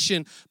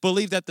tradition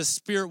believed that the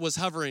Spirit was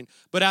hovering.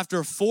 But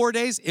after 4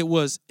 days, it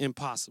was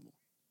impossible.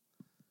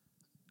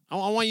 I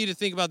want you to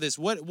think about this.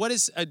 What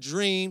is a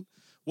dream?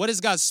 What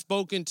has God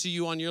spoken to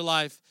you on your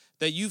life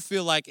that you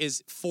feel like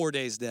is 4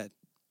 days dead?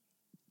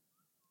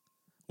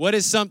 What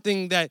is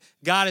something that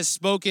God has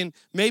spoken,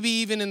 maybe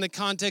even in the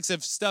context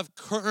of stuff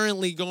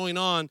currently going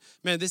on?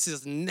 Man, this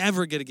is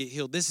never going to get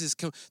healed. This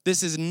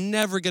is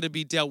never going to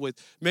be dealt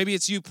with. Maybe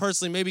it's you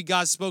personally. Maybe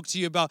God spoke to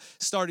you about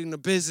starting a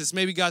business.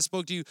 Maybe God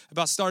spoke to you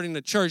about starting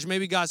a church.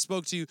 Maybe God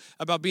spoke to you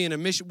about being a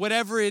mission.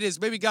 Whatever it is,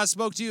 maybe God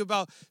spoke to you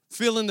about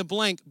fill in the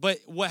blank. But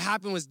what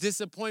happened was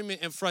disappointment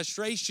and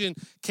frustration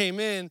came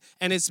in,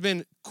 and it's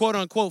been, quote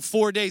unquote,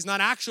 4 days, not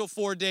actual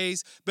 4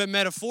 days, but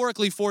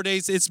metaphorically 4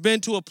 days. It's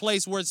been to a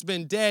place where it's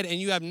been dead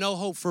and you have no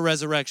hope for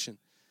resurrection.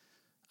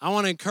 I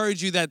want to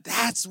encourage you that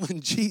that's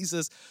when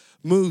Jesus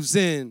moves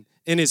in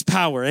his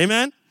power.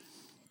 Amen?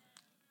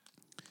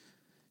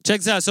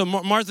 Check this out. So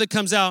Martha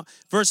comes out,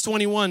 verse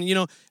 21.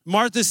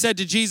 Martha said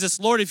to Jesus,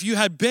 Lord, if you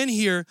had been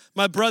here,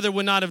 my brother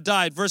would not have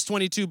died. Verse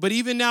 22, but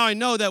even now I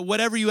know that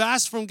whatever you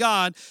ask from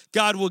God,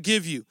 God will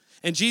give you.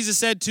 And Jesus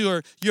said to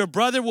her, your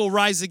brother will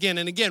rise again.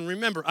 And again,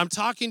 remember, I'm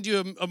talking to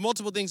you of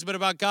multiple things, but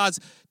about God's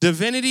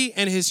divinity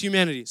and his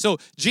humanity. So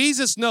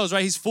Jesus knows,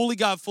 right? He's fully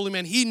God, fully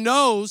man. He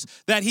knows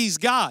that he's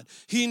God.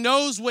 He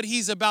knows what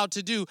he's about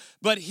to do.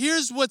 But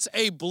here's what's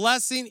a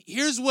blessing.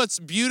 Here's what's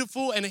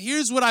beautiful. And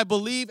here's what I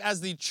believe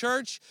as the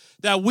church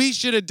that we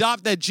should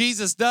adopt that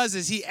Jesus does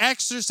is he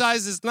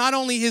exercises not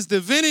only his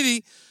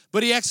divinity,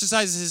 but he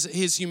exercises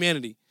his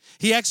humanity.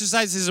 He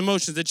exercises his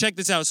emotions. And check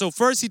this out. So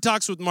first he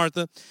talks with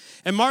Martha,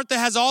 and Martha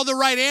has all the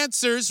right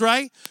answers,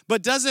 right?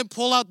 But doesn't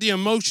pull out the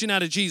emotion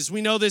out of Jesus.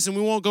 We know this and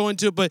we won't go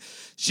into it, but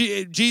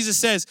Jesus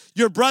says,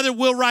 your brother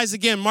will rise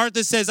again.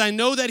 Martha says, I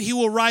know that he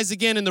will rise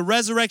again in the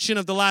resurrection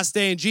of the last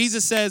day. And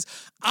Jesus says,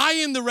 I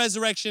am the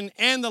resurrection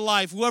and the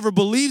life. Whoever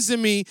believes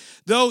in me,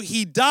 though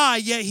he die,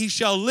 yet he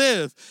shall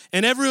live.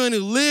 And everyone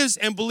who lives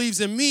and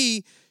believes in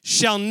me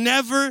shall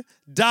never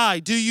die.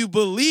 Do you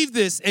believe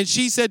this? And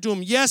she said to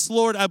him, yes,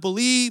 Lord, I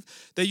believe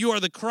that you are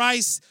the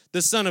Christ,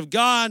 the Son of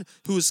God,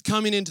 who is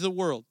coming into the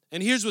world.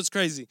 And here's what's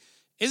crazy.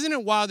 Isn't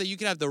it wild that you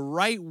can have the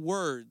right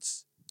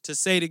words to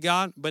say to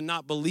God, but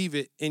not believe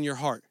it in your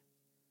heart?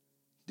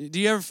 Do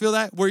you ever feel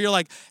that? Where you're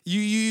like,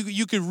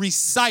 you could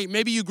recite,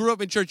 maybe you grew up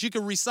in church, you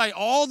could recite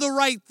all the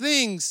right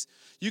things.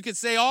 You could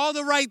say all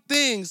the right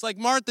things like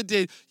Martha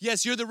did.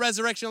 Yes, you're the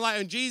resurrection of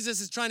life. And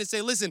Jesus is trying to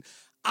say, listen,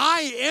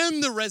 I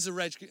am the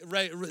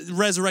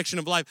resurrection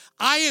of life.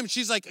 I am.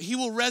 She's like, he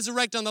will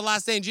resurrect on the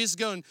last day. And Jesus is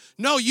going,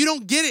 no, you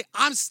don't get it.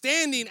 I'm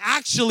standing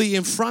actually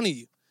in front of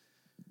you.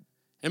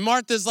 And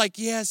Martha's like,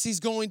 yes, he's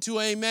going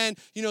to, amen.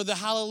 The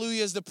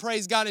hallelujahs, the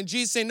praise God. And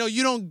Jesus saying, no,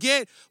 you don't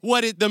get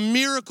the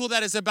miracle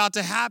that is about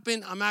to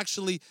happen. I'm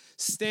actually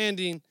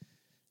standing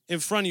in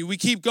front of you. We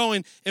keep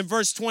going in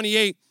verse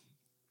 28.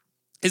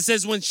 It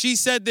says, when she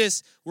said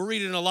this, we're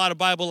reading a lot of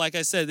Bible, like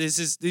I said, this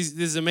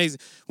is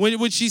amazing.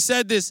 When she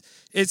said this,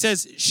 it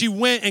says, she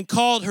went and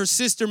called her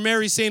sister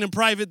Mary, saying in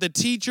private, the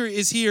teacher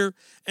is here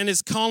and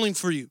is calling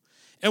for you.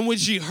 And when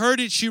she heard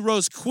it, she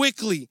rose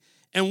quickly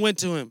and went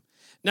to him.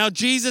 Now,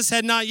 Jesus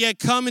had not yet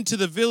come into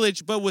the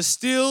village, but was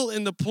still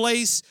in the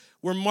place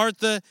where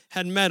Martha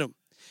had met him.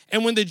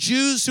 And when the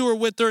Jews who were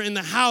with her in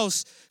the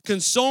house,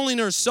 consoling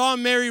her, saw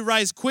Mary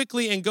rise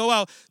quickly and go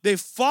out, they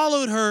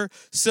followed her,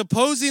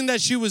 supposing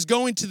that she was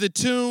going to the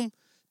tomb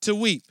to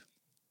weep.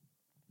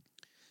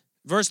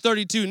 Verse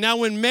 32, now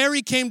when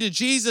Mary came to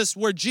Jesus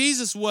where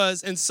Jesus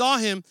was and saw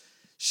him,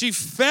 she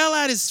fell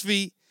at his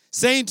feet,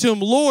 saying to him,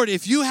 Lord,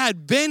 if you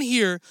had been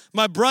here,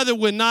 my brother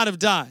would not have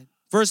died.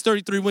 Verse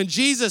 33, when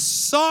Jesus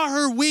saw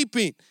her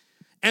weeping,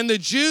 and the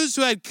Jews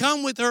who had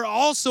come with her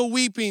also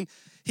weeping,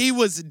 he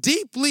was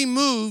deeply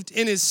moved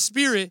in his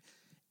spirit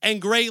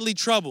and greatly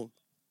troubled.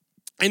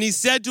 And he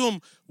said to him,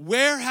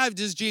 where have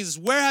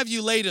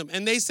you laid him?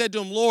 And they said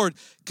to him, Lord,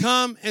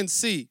 come and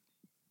see.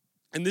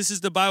 And this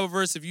is the Bible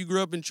verse. If you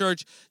grew up in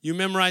church, you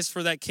memorized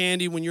for that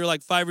candy when you're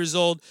like 5 years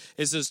old.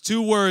 It says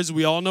 2 words.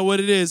 We all know what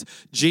it is.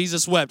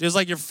 Jesus wept. It's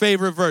like your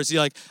favorite verse.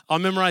 You're like, I'll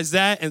memorize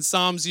that and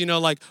Psalms,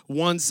 like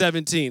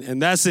 117. And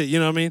that's it. You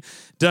know what I mean?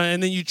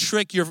 And then you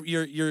trick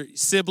your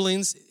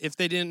siblings. If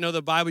they didn't know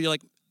the Bible, you're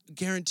like,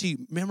 guarantee,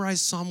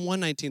 memorize Psalm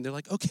 119. They're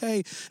like,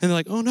 okay. And they're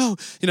like, oh no.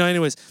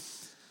 Anyways.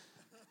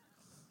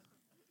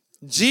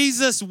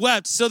 Jesus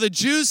wept. So the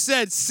Jews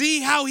said,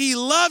 see how he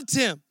loved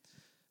him.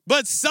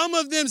 But some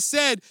of them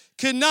said,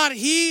 could not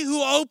he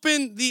who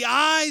opened the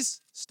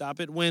eyes,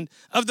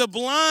 of the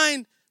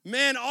blind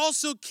man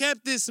also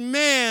kept this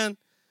man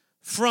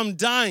from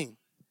dying?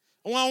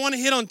 Well, I want to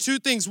hit on 2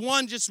 things.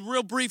 One, just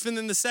real brief, and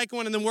then the second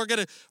one, and then we're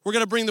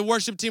gonna bring the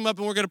worship team up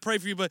and we're gonna pray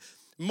for you. But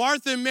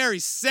Martha and Mary,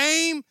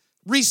 same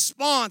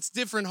response,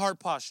 different heart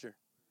posture.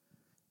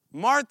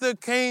 Martha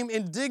came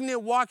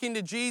indignant walking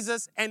to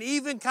Jesus and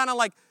even kind of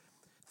like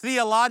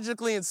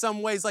theologically in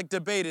some ways like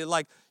debated,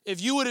 like,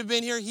 if you would have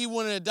been here, he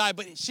wouldn't have died.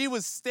 But she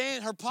was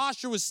her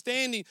posture was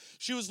standing.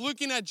 She was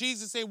looking at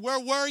Jesus saying, where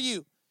were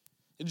you?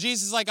 And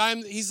Jesus is like,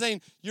 he's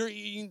saying,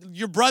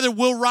 your brother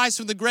will rise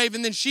from the grave.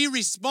 And then she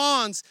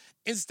responds,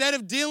 instead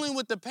of dealing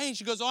with the pain,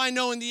 she goes, oh, I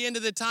know in the end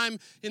of the time,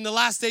 in the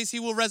last days, he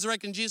will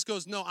resurrect. And Jesus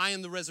goes, no, I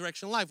am the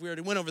resurrection of life. We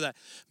already went over that.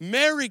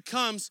 Mary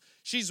comes.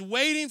 She's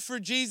waiting for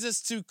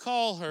Jesus to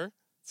call her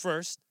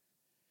first.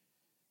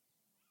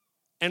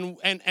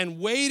 And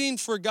waiting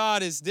for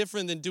God is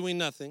different than doing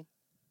nothing.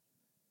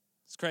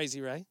 It's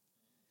crazy, right?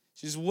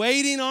 She's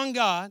waiting on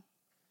God.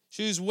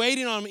 She was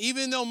waiting on him.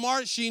 Even though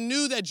she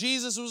knew that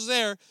Jesus was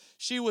there,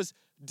 she was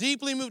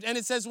deeply moved. And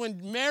it says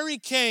when Mary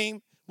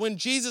came, when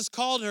Jesus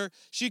called her,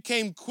 she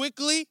came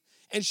quickly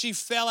and she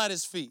fell at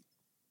his feet.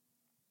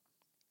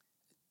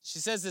 She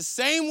says the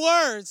same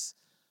words,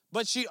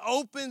 but she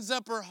opens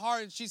up her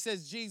heart and she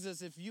says,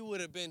 Jesus, if you would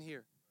have been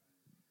here,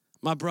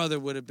 my brother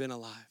would have been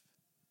alive.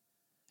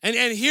 And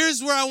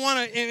here's where I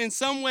want to, in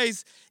some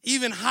ways,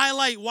 even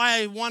highlight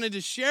why I wanted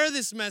to share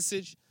this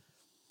message.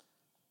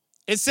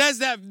 It says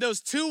that those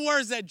two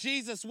words that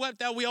Jesus wept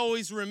that we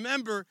always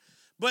remember,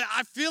 but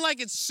I feel like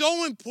it's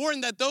so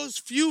important that those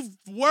few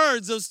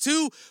words, those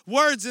two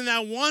words in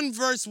that one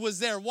verse was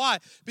there. Why?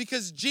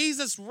 Because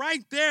Jesus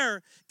right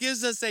there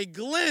gives us a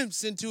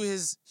glimpse into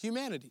his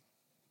humanity.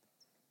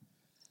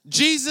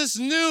 Jesus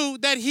knew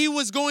that he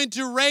was going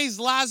to raise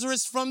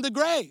Lazarus from the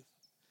grave.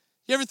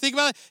 You ever think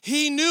about it?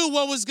 He knew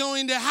what was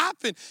going to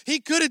happen. He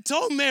could have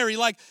told Mary,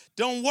 like,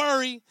 don't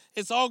worry,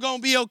 it's all going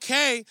to be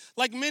okay,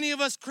 like many of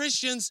us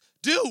Christians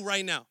do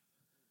right now.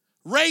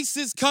 Race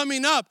is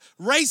coming up.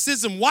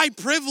 Racism, white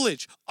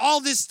privilege,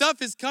 all this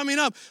stuff is coming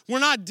up. We're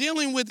not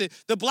dealing with it.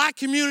 The black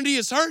community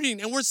is hurting,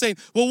 and we're saying,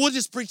 well, we'll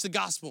just preach the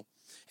gospel,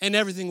 and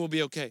everything will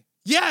be okay.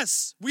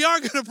 Yes, we are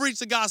going to preach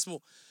the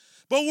gospel,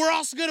 but we're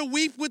also going to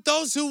weep with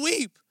those who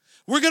weep.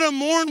 We're going to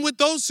mourn with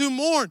those who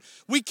mourn.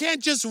 We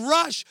can't just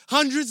rush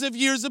hundreds of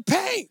years of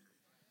pain.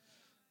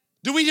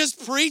 Do we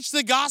just preach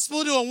the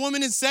gospel to a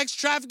woman in sex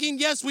trafficking?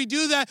 Yes, we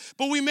do that,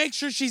 but we make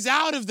sure she's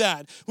out of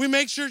that. We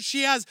make sure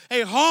she has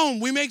a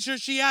home. We make sure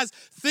she has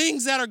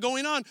things that are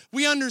going on.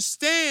 We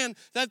understand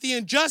that the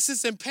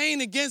injustice and pain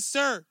against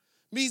her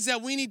means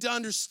that we need to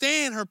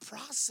understand her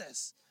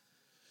process.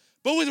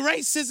 But with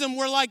racism,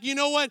 we're like, you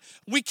know what?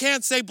 We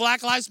can't say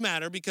Black Lives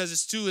Matter because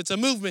it's a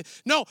movement.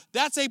 No,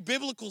 that's a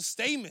biblical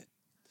statement.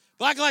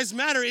 Black Lives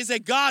Matter is a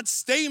God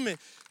statement.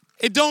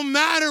 It don't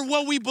matter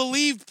what we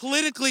believe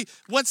politically.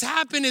 What's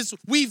happened is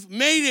we've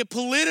made it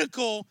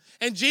political,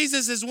 and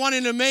Jesus is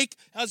wanting to make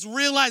us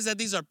realize that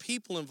these are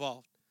people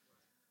involved.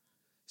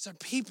 These are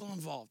people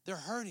involved. They're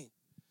hurting.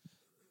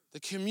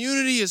 The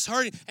community is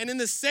hurting. And in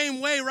the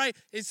same way, right,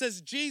 it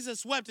says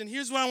Jesus wept. And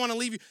here's where I want to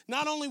leave you.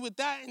 Not only with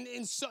that,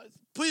 and so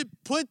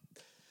put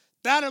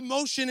that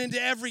emotion into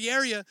every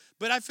area,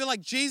 but I feel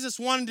like Jesus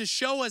wanted to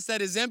show us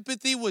that his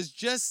empathy was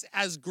just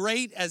as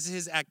great as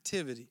his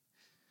activity.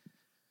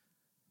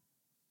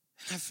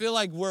 And I feel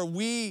like where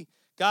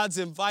God's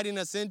inviting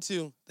us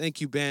into,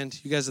 thank you,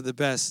 band, you guys are the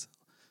best.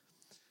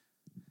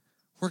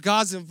 Where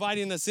God's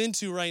inviting us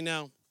into right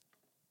now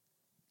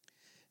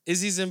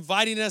is he's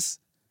inviting us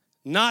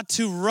not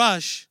to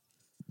rush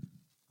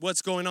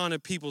what's going on in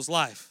people's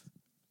life.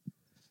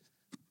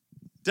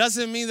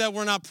 Doesn't mean that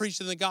we're not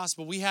preaching the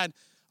gospel. We had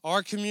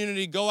our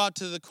community go out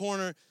to the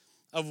corner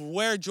of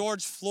where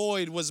George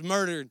Floyd was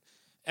murdered,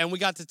 and we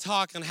got to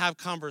talk and have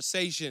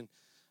conversation.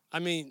 I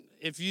mean,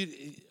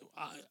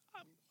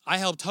 I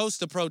helped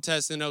host a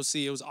protest in OC.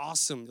 It was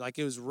awesome. Like,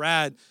 it was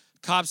rad.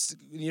 Cops,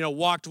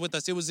 walked with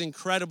us. It was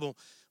incredible.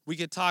 We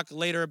could talk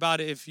later about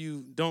it if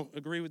you don't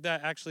agree with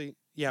that. Actually,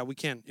 yeah, we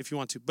can if you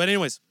want to. But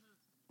anyways,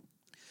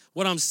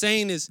 what I'm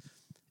saying is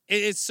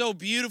it's so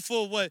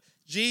beautiful what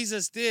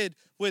Jesus did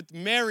with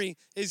Mary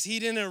is he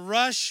didn't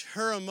rush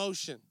her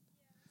emotion.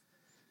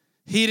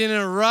 He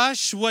didn't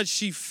rush what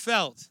she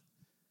felt.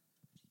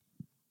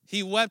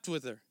 He wept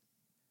with her.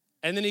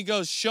 And then he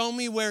goes, show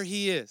me where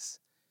he is.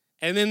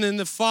 And then in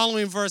the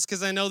following verse,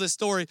 because I know the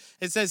story,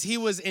 it says he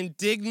was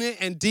indignant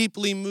and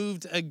deeply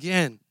moved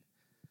again.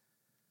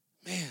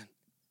 Man,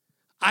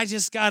 I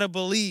just got to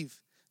believe.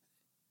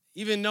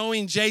 Even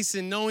knowing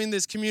Jason, knowing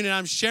this community,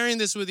 I'm sharing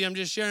this with you. I'm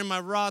just sharing my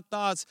raw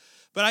thoughts.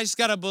 But I just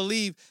got to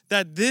believe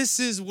that this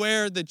is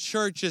where the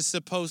church is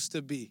supposed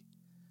to be.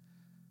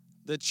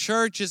 The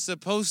church is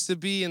supposed to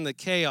be in the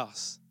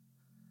chaos.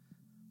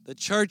 The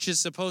church is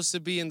supposed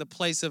to be in the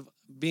place of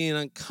being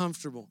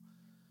uncomfortable.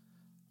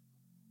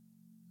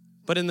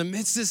 But in the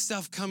midst of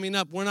stuff coming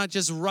up, we're not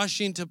just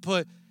rushing to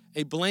put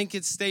a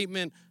blanket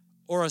statement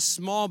or a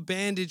small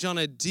bandage on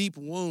a deep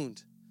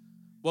wound.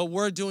 What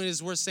we're doing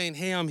is we're saying,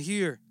 hey, I'm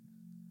here.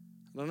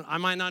 I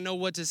might not know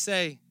what to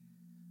say,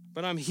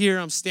 but I'm here.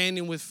 I'm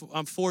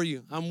I'm for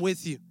you. I'm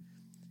with you.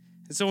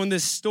 And so in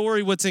this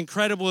story, what's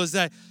incredible is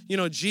that,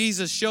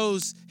 Jesus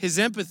shows his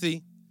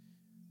empathy,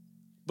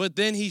 but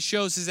then he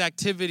shows his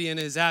activity and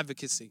his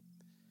advocacy.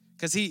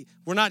 Because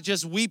we're not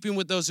just weeping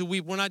with those who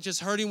weep. We're not just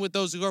hurting with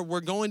those who hurt.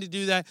 We're going to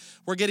do that.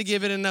 We're going to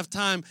give it enough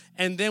time.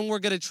 And then we're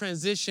going to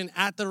transition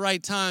at the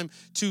right time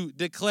to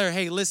declare,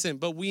 hey, listen,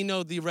 but we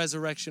know the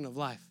resurrection of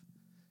life.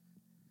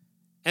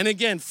 And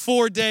again,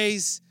 4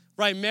 days,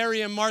 right?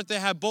 Mary and Martha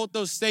have both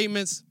those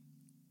statements.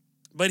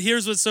 But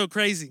here's what's so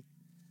crazy.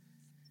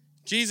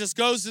 Jesus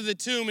goes to the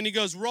tomb and he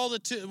goes, roll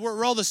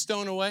the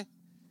stone away.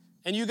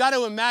 And you got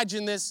to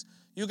imagine this.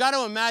 You got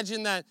to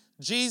imagine that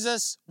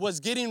Jesus was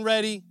getting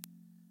ready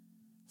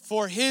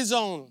for his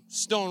own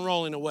stone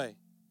rolling away.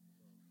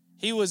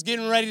 He was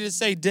getting ready to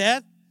say,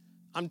 death,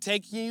 I'm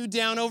taking you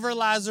down over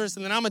Lazarus,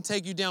 and then I'm going to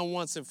take you down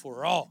once and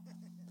for all.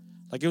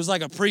 Like it was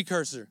like a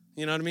precursor.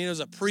 You know what I mean? It was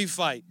a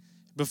pre-fight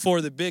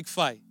before the big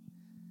fight.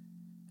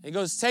 He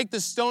goes, take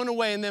the stone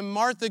away. And then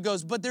Martha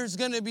goes, but there's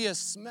going to be a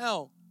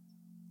smell.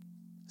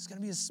 There's going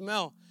to be a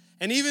smell.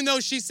 And even though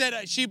she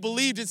said she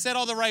believed and said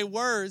all the right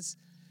words,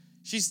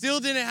 she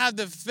still didn't have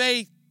the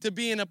faith to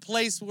be in a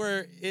place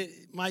where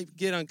it might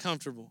get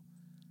uncomfortable.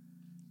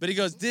 But he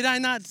goes, did I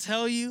not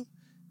tell you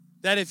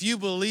that if you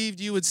believed,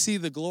 you would see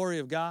the glory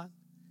of God?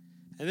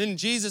 And then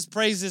Jesus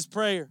prays this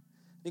prayer.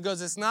 He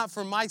goes, it's not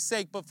for my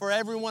sake, but for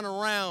everyone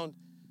around,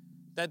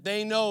 that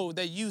they know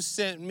that you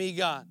sent me,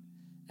 God.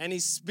 And he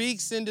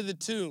speaks into the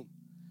tomb.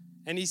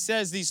 And he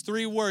says these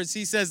 3 words.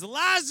 He says,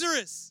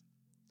 Lazarus.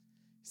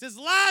 He says,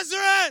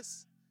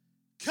 Lazarus,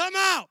 come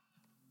out.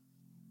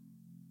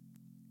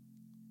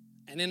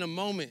 And in a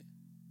moment,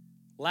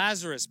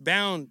 Lazarus,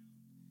 bound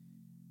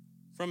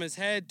from his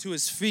head to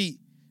his feet,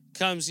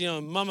 comes,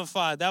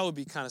 mummified. That would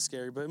be kind of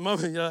scary, but you're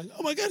like,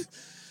 oh my God,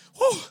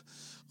 oh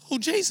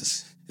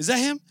Jesus, is that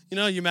him?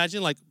 You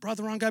imagine like, brought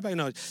the wrong guy back.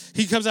 No,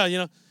 he comes out,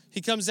 he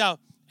comes out.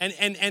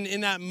 And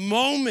in that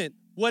moment,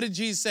 what did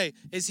Jesus say?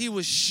 Is he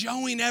was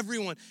showing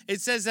everyone.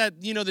 It says that,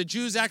 the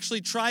Jews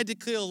actually tried to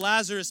kill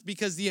Lazarus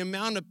because the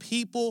amount of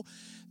people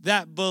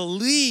that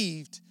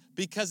believed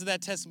because of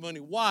that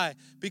testimony. Why?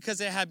 Because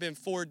it had been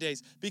 4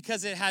 days.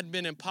 Because it had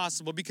been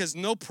impossible. Because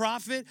no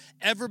prophet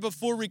ever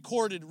before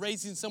recorded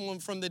raising someone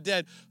from the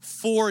dead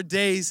 4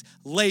 days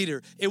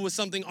later. It was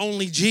something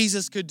only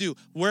Jesus could do.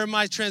 Where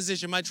my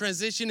transition? My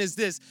transition is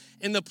this.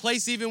 In the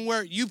place even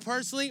where you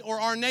personally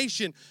or our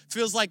nation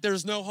feels like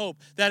there's no hope,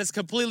 that it's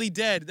completely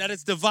dead, that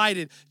it's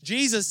divided.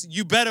 Jesus,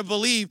 you better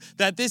believe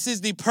that this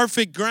is the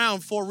perfect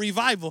ground for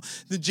revival.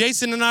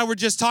 Jason and I were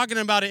just talking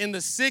about it in the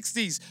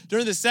 60s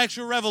during the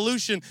sexual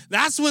revolution.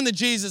 That's when the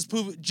Jesus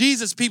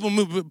people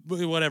movement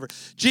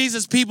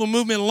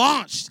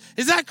launched.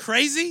 Is that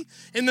crazy?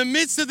 In the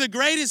midst of the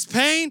greatest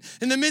pain,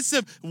 in the midst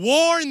of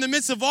war, in the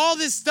midst of all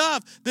this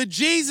stuff, the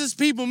Jesus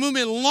people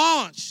movement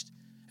launched.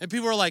 And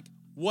people are like,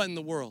 what in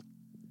the world?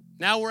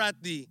 Now we're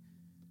at the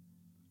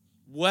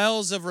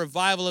wells of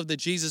revival of the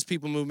Jesus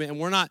people movement, and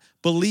we're not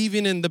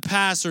believing in the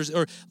past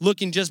or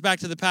looking just back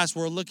to the past.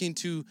 We're looking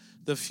to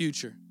the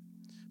future.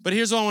 But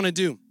here's what I want to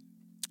do.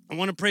 I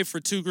want to pray for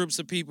 2 groups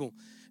of people.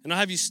 And I'll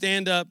have you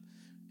stand up,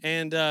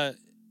 and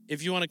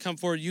if you want to come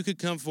forward, you could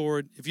come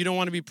forward. If you don't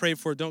want to be prayed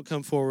for, don't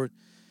come forward.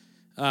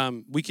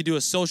 We could do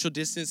a social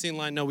distancing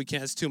line. No, we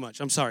can't. It's too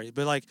much. I'm sorry.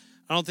 But, I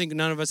don't think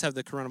none of us have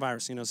the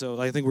coronavirus, so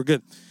I think we're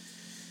good.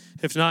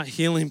 If not,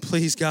 healing,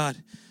 please, God.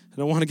 I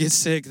don't want to get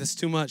sick. That's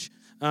too much.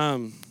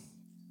 Man,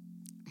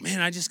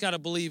 I just got to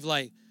believe,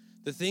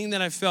 the thing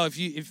that I felt, if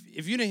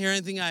you didn't hear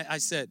anything I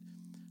said,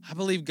 I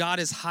believe God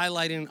is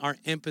highlighting our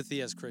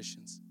empathy as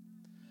Christians.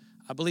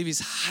 I believe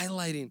he's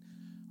highlighting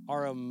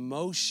our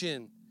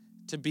emotion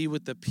to be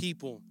with the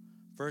people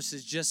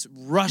versus just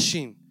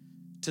rushing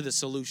to the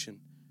solution.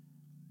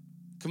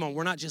 Come on,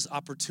 we're not just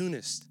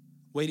opportunists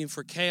waiting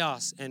for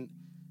chaos and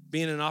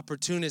being an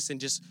opportunist and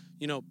just,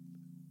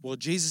 well,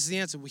 Jesus is the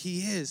answer. Well,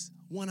 he is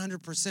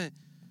 100%.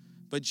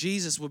 But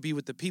Jesus will be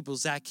with the people.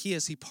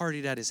 Zacchaeus, he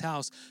partied at his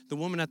house. The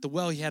woman at the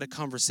well, he had a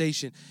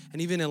conversation.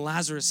 And even in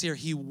Lazarus here,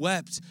 he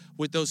wept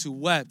with those who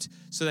wept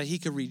so that he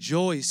could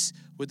rejoice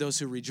with those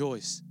who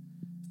rejoice.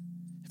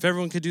 If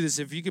everyone could do this,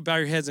 if you could bow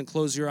your heads and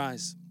close your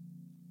eyes.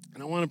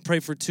 And I want to pray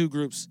for 2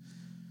 groups.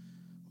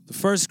 The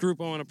first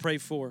group I want to pray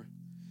for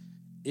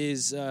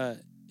is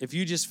if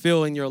you just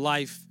feel in your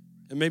life,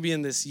 and maybe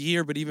in this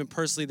year, but even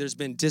personally, there's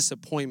been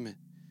disappointment.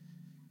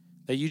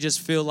 That you just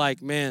feel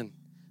like, man,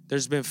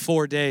 there's been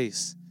 4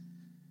 days.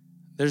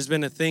 There's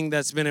been a thing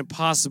that's been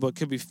impossible. It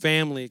could be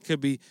family. It could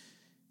be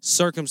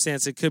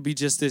circumstance. It could be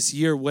just this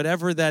year.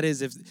 Whatever that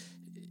is.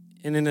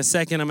 And in a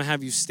second, I'm going to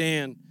have you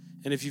stand.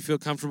 And if you feel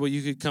comfortable,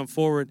 you could come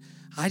forward.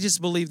 I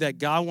just believe that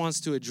God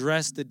wants to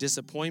address the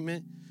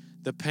disappointment,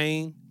 the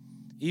pain,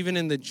 even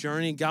in the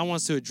journey. God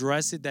wants to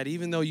address it, that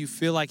even though you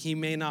feel like he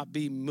may not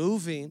be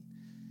moving,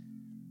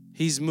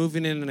 he's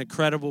moving in an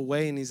incredible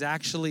way, and he's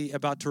actually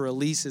about to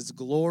release his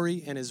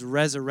glory and his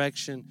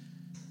resurrection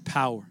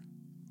power.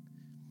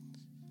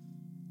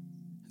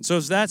 And so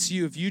if that's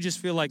you, if you just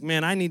feel like,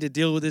 man, I need to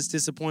deal with this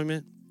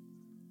disappointment,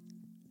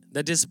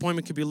 that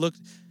disappointment could be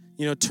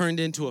turned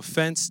into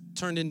offense,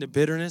 turned into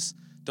bitterness.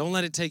 Don't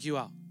let it take you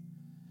out.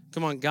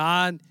 Come on,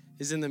 God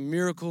is in the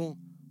miracle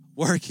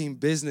working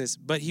business,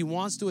 but he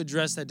wants to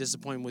address that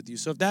disappointment with you.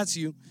 So if that's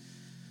you,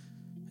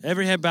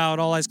 Every head bowed,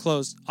 all eyes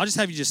closed. I'll just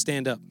have you just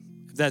stand up.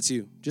 If that's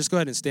you, just go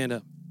ahead and stand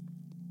up.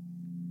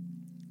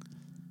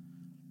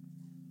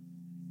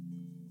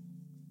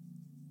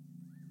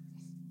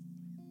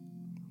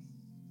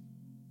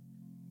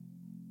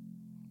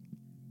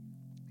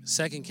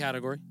 Second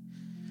category.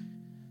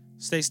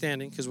 Stay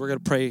standing because we're going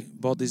to pray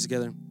both these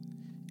together.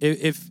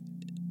 If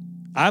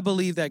I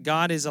believe that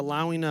God is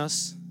allowing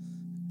us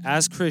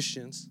as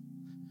Christians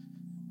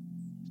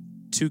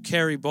to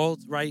carry both,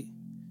 right,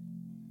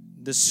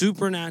 the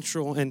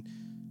supernatural and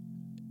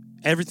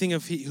everything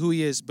of who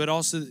he is, but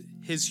also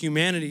his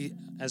humanity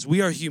as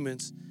we are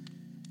humans,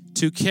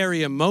 to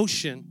carry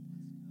emotion,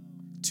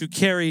 to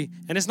carry,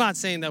 and it's not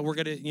saying that we're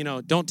going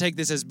to, don't take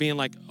this as being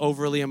like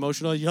overly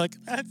emotional. You're like,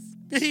 that's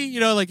me,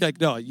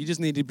 like, no, you just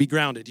need to be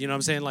grounded. You know what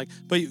I'm saying? Like,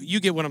 but you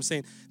get what I'm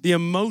saying. The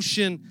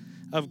emotion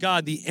of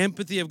God, the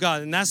empathy of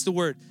God, and that's the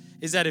word,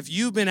 is that if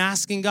you've been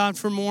asking God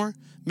for more,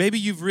 maybe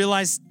you've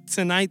realized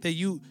tonight that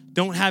you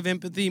don't have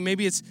empathy.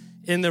 Maybe it's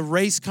in the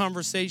race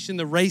conversation,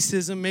 the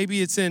racism.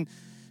 Maybe it's in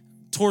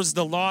towards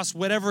the lost,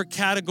 whatever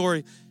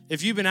category.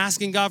 If you've been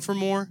asking God for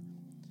more,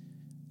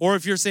 or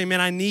if you're saying, man,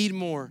 I need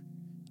more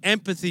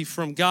empathy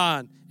from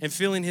God and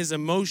feeling his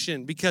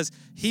emotion because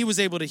he was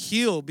able to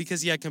heal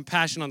because he had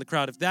compassion on the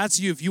crowd. If that's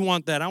you, if you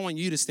want that, I want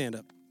you to stand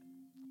up.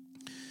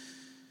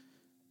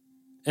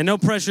 And no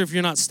pressure if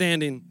you're not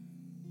standing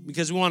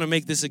because we want to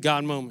make this a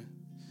God moment.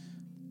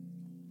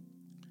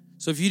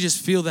 So if you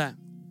just feel that.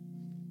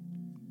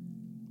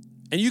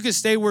 And you can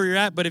stay where you're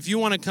at, but if you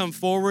want to come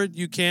forward,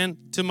 you can.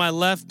 To my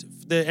left,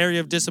 the area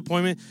of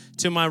disappointment.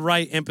 To my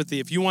right, empathy.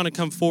 If you want to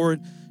come forward,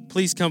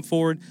 please come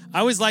forward. I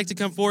always like to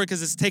come forward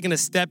because it's taking a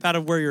step out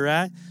of where you're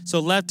at.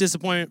 So left,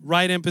 disappointment,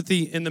 right,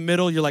 empathy. In the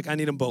middle, you're like, I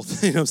need them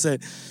both. You know what I'm saying?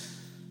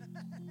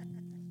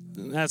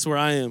 And that's where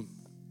I am.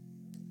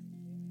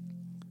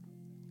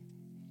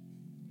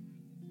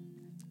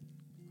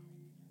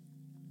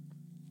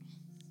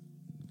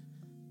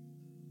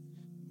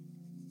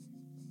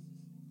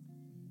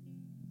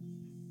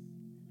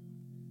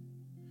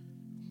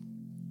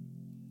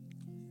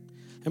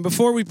 And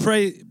before we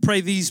pray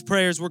these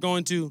prayers, we're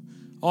going to,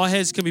 all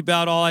heads can be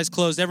bowed, all eyes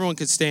closed. Everyone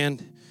could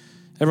stand.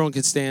 Everyone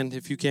could stand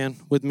if you can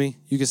with me.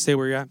 You can stay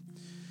where you're at.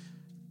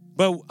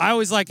 But I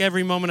always like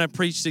every moment I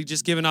preach to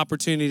just give an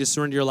opportunity to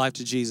surrender your life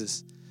to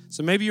Jesus.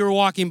 So maybe you were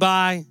walking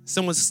by,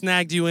 someone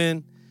snagged you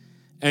in,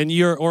 and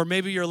or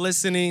maybe you're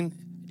listening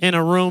in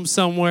a room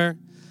somewhere,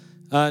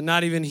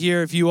 not even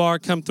here. If you are,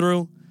 come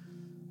through.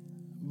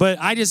 But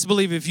I just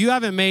believe if you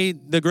haven't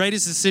made the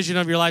greatest decision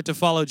of your life to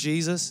follow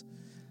Jesus,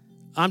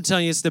 I'm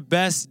telling you, it's the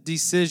best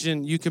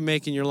decision you can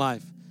make in your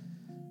life.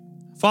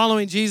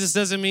 Following Jesus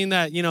doesn't mean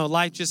that,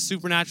 life just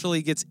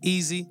supernaturally gets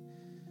easy,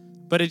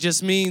 but it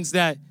just means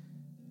that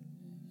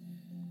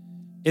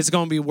it's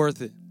going to be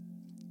worth it.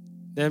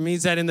 That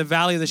means that in the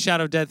valley of the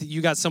shadow of death, you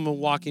got someone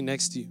walking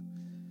next to you.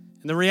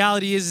 And the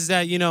reality is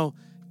that,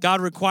 God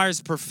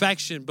requires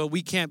perfection, but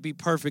we can't be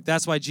perfect.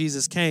 That's why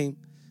Jesus came,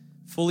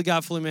 fully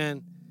God, fully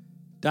man,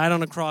 died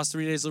on a cross.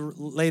 3 days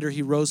later,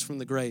 he rose from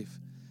the grave.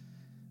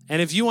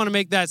 And if you want to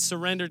make that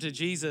surrender to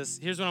Jesus,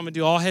 here's what I'm going to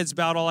do. All heads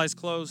bowed, all eyes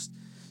closed,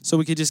 so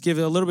we could just give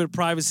it a little bit of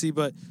privacy.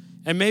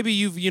 And maybe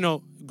you've,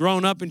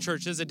 grown up in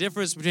church. There's a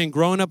difference between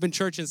growing up in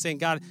church and saying,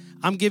 God,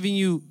 I'm giving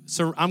you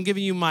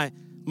my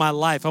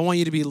life. I want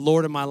you to be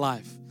Lord of my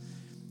life.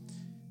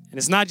 And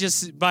it's not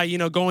just by,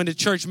 going to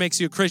church makes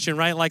you a Christian,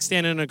 right? Like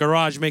standing in a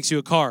garage makes you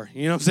a car.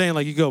 You know what I'm saying?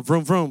 Like you go,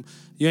 vroom, vroom,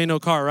 you ain't no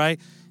car, right?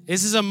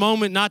 This is a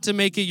moment not to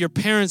make it your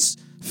parents'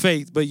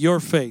 faith, but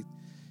your faith.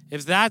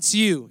 If that's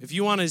you, if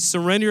you want to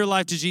surrender your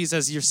life to Jesus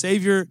as your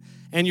Savior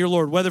and your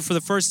Lord, whether for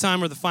the first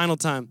time or the final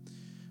time,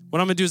 what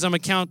I'm going to do is I'm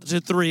going to count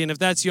to 3. And if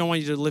that's you, I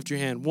want you to lift your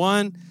hand.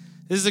 1,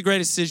 this is the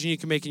greatest decision you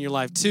can make in your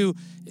life. 2,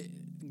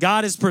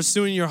 God is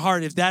pursuing your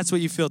heart if that's what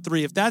you feel.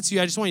 3, if that's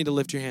you, I just want you to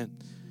lift your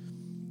hand.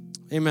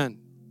 Amen.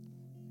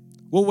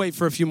 We'll wait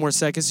for a few more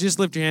seconds. Just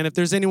lift your hand. If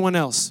there's anyone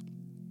else,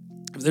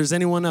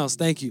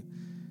 thank you.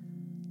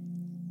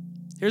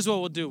 Here's what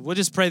we'll do. We'll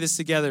just pray this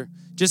together.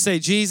 Just say,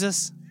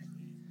 Jesus.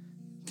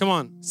 Come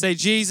on. Say,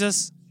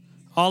 Jesus.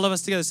 All of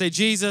us together. Say,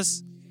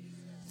 Jesus,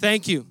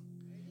 thank you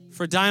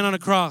for dying on a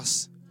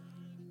cross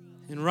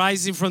and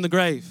rising from the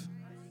grave.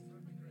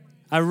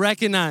 I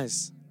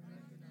recognize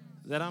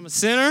that I'm a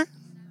sinner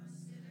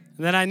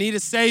and that I need a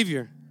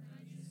Savior.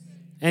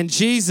 And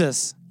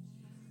Jesus,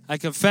 I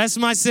confess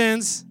my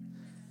sins.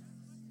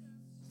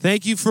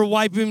 Thank you for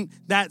wiping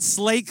that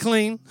slate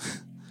clean.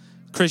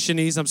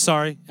 Christianese, I'm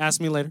sorry.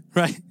 Ask me later,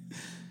 right?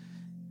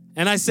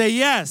 And I say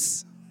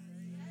yes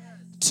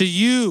to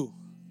you,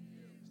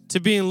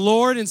 to being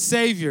Lord and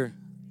Savior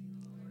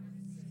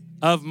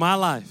of my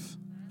life.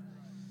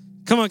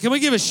 Come on, can we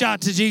give a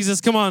shout to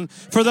Jesus? Come on,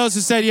 for those who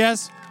said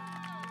yes.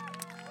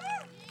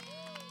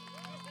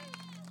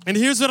 And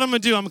here's what I'm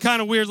going to do. I'm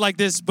kind of weird like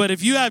this, but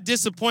if you have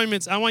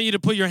disappointments, I want you to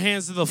put your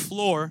hands to the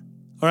floor,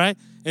 all right?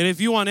 And if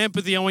you want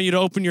empathy, I want you to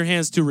open your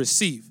hands to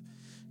receive.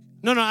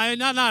 No,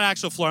 not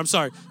actual floor. I'm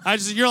sorry.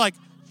 You're like,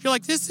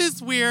 this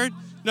is weird.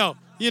 No,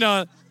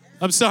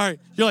 I'm sorry.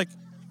 You're like,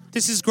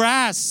 this is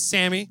grass,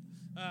 Sammy.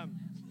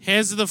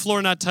 Hands to the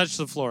floor, not touch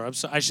the floor.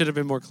 I should have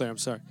been more clear. I'm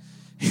sorry.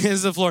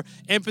 Hands to the floor.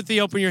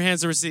 Empathy, open your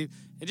hands to receive.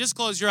 And just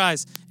close your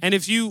eyes. And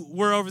if you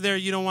were over there,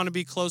 you don't want to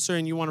be closer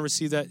and you want to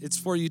receive that, it's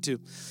for you too.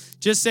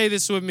 Just say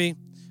this with me.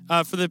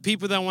 For the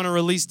people that want to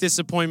release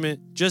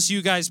disappointment, just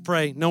you guys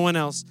pray, no one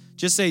else.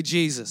 Just say,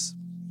 Jesus,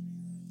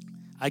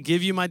 I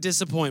give you my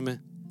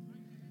disappointment.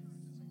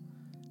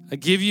 I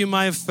give you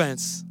my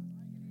offense.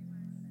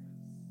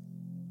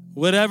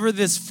 Whatever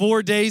this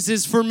 4 days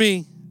is for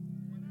me,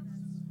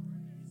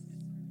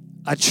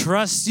 I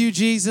trust you,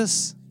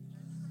 Jesus.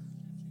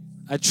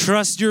 I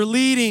trust your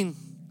leading.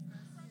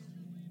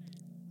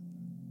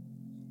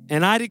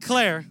 And I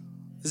declare,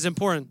 this is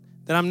important,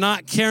 that I'm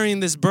not carrying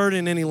this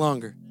burden any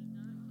longer.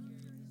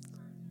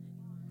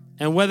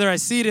 And whether I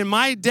see it in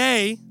my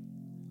day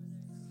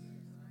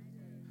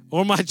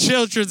or my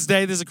children's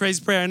day, this is a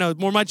crazy prayer, I know,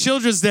 or my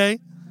children's day,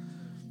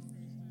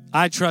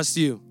 I trust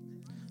you.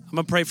 I'm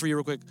going to pray for you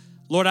real quick.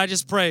 Lord, I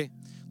just pray,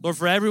 Lord,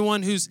 for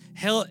everyone who's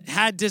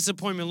had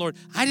disappointment, Lord,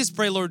 I just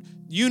pray, Lord,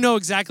 you know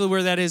exactly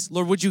where that is.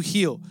 Lord, would you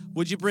heal?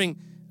 Would you bring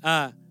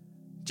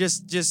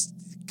just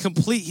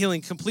complete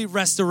healing, complete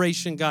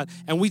restoration, God?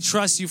 And we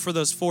trust you for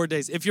those 4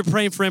 days. If you're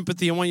praying for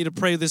empathy, I want you to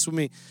pray this with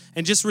me.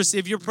 And just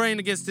if you're praying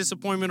against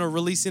disappointment or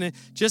releasing it,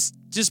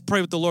 just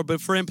pray with the Lord.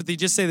 But for empathy,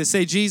 just say this.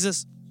 Say,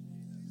 Jesus.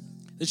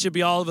 This should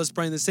be all of us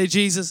praying this. Say,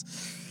 Jesus.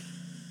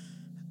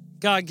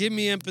 God, give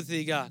me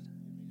empathy, God.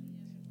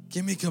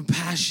 Give me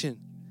compassion.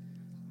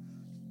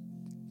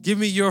 Give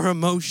me your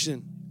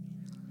emotion.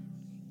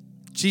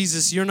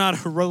 Jesus, you're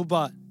not a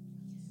robot.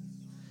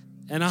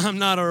 And I'm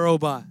not a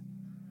robot.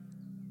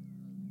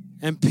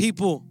 And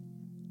people,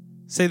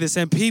 say this,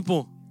 and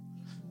people,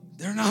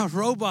 they're not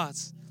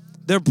robots.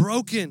 They're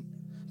broken.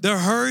 They're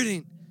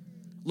hurting.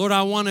 Lord,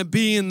 I want to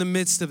be in the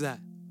midst of that.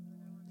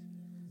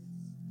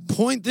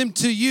 Point them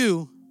to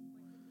you,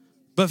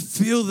 but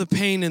feel the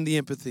pain and the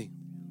empathy.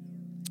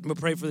 I'm going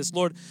to pray for this.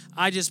 Lord,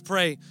 I just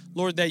pray,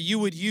 Lord, that you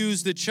would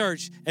use the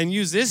church and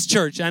use this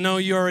church. I know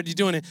you're already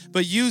doing it,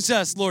 but use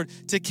us, Lord,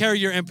 to carry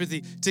your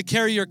empathy, to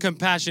carry your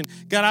compassion.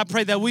 God, I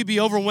pray that we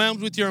be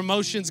overwhelmed with your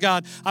emotions,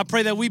 God. I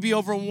pray that we be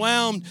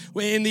overwhelmed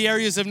in the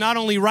areas of not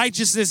only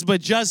righteousness, but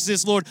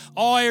justice, Lord.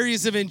 All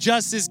areas of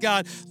injustice,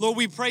 God. Lord,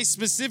 we pray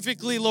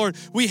specifically, Lord,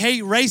 we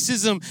hate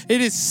racism.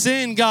 It is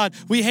sin, God.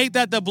 We hate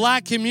that the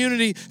black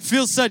community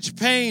feels such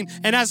pain.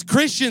 And as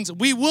Christians,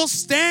 we will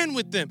stand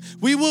with them.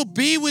 We will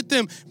be with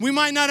them. We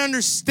might not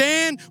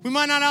understand. We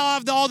might not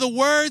have all the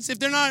words. If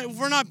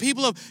we're not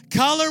people of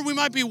color, we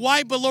might be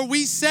white. But Lord,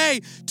 we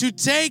say to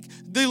take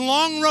the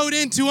long road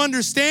into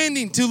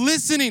understanding, to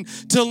listening,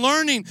 to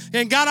learning.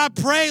 And God, I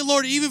pray,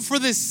 Lord, even for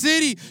this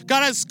city,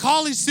 God, as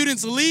college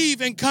students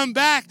leave and come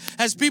back,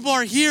 as people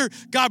are here,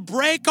 God,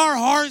 break our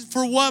hearts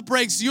for what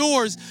breaks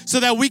yours so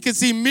that we can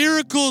see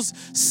miracles,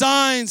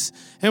 signs,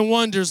 and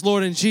wonders,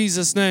 Lord, in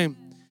Jesus' name.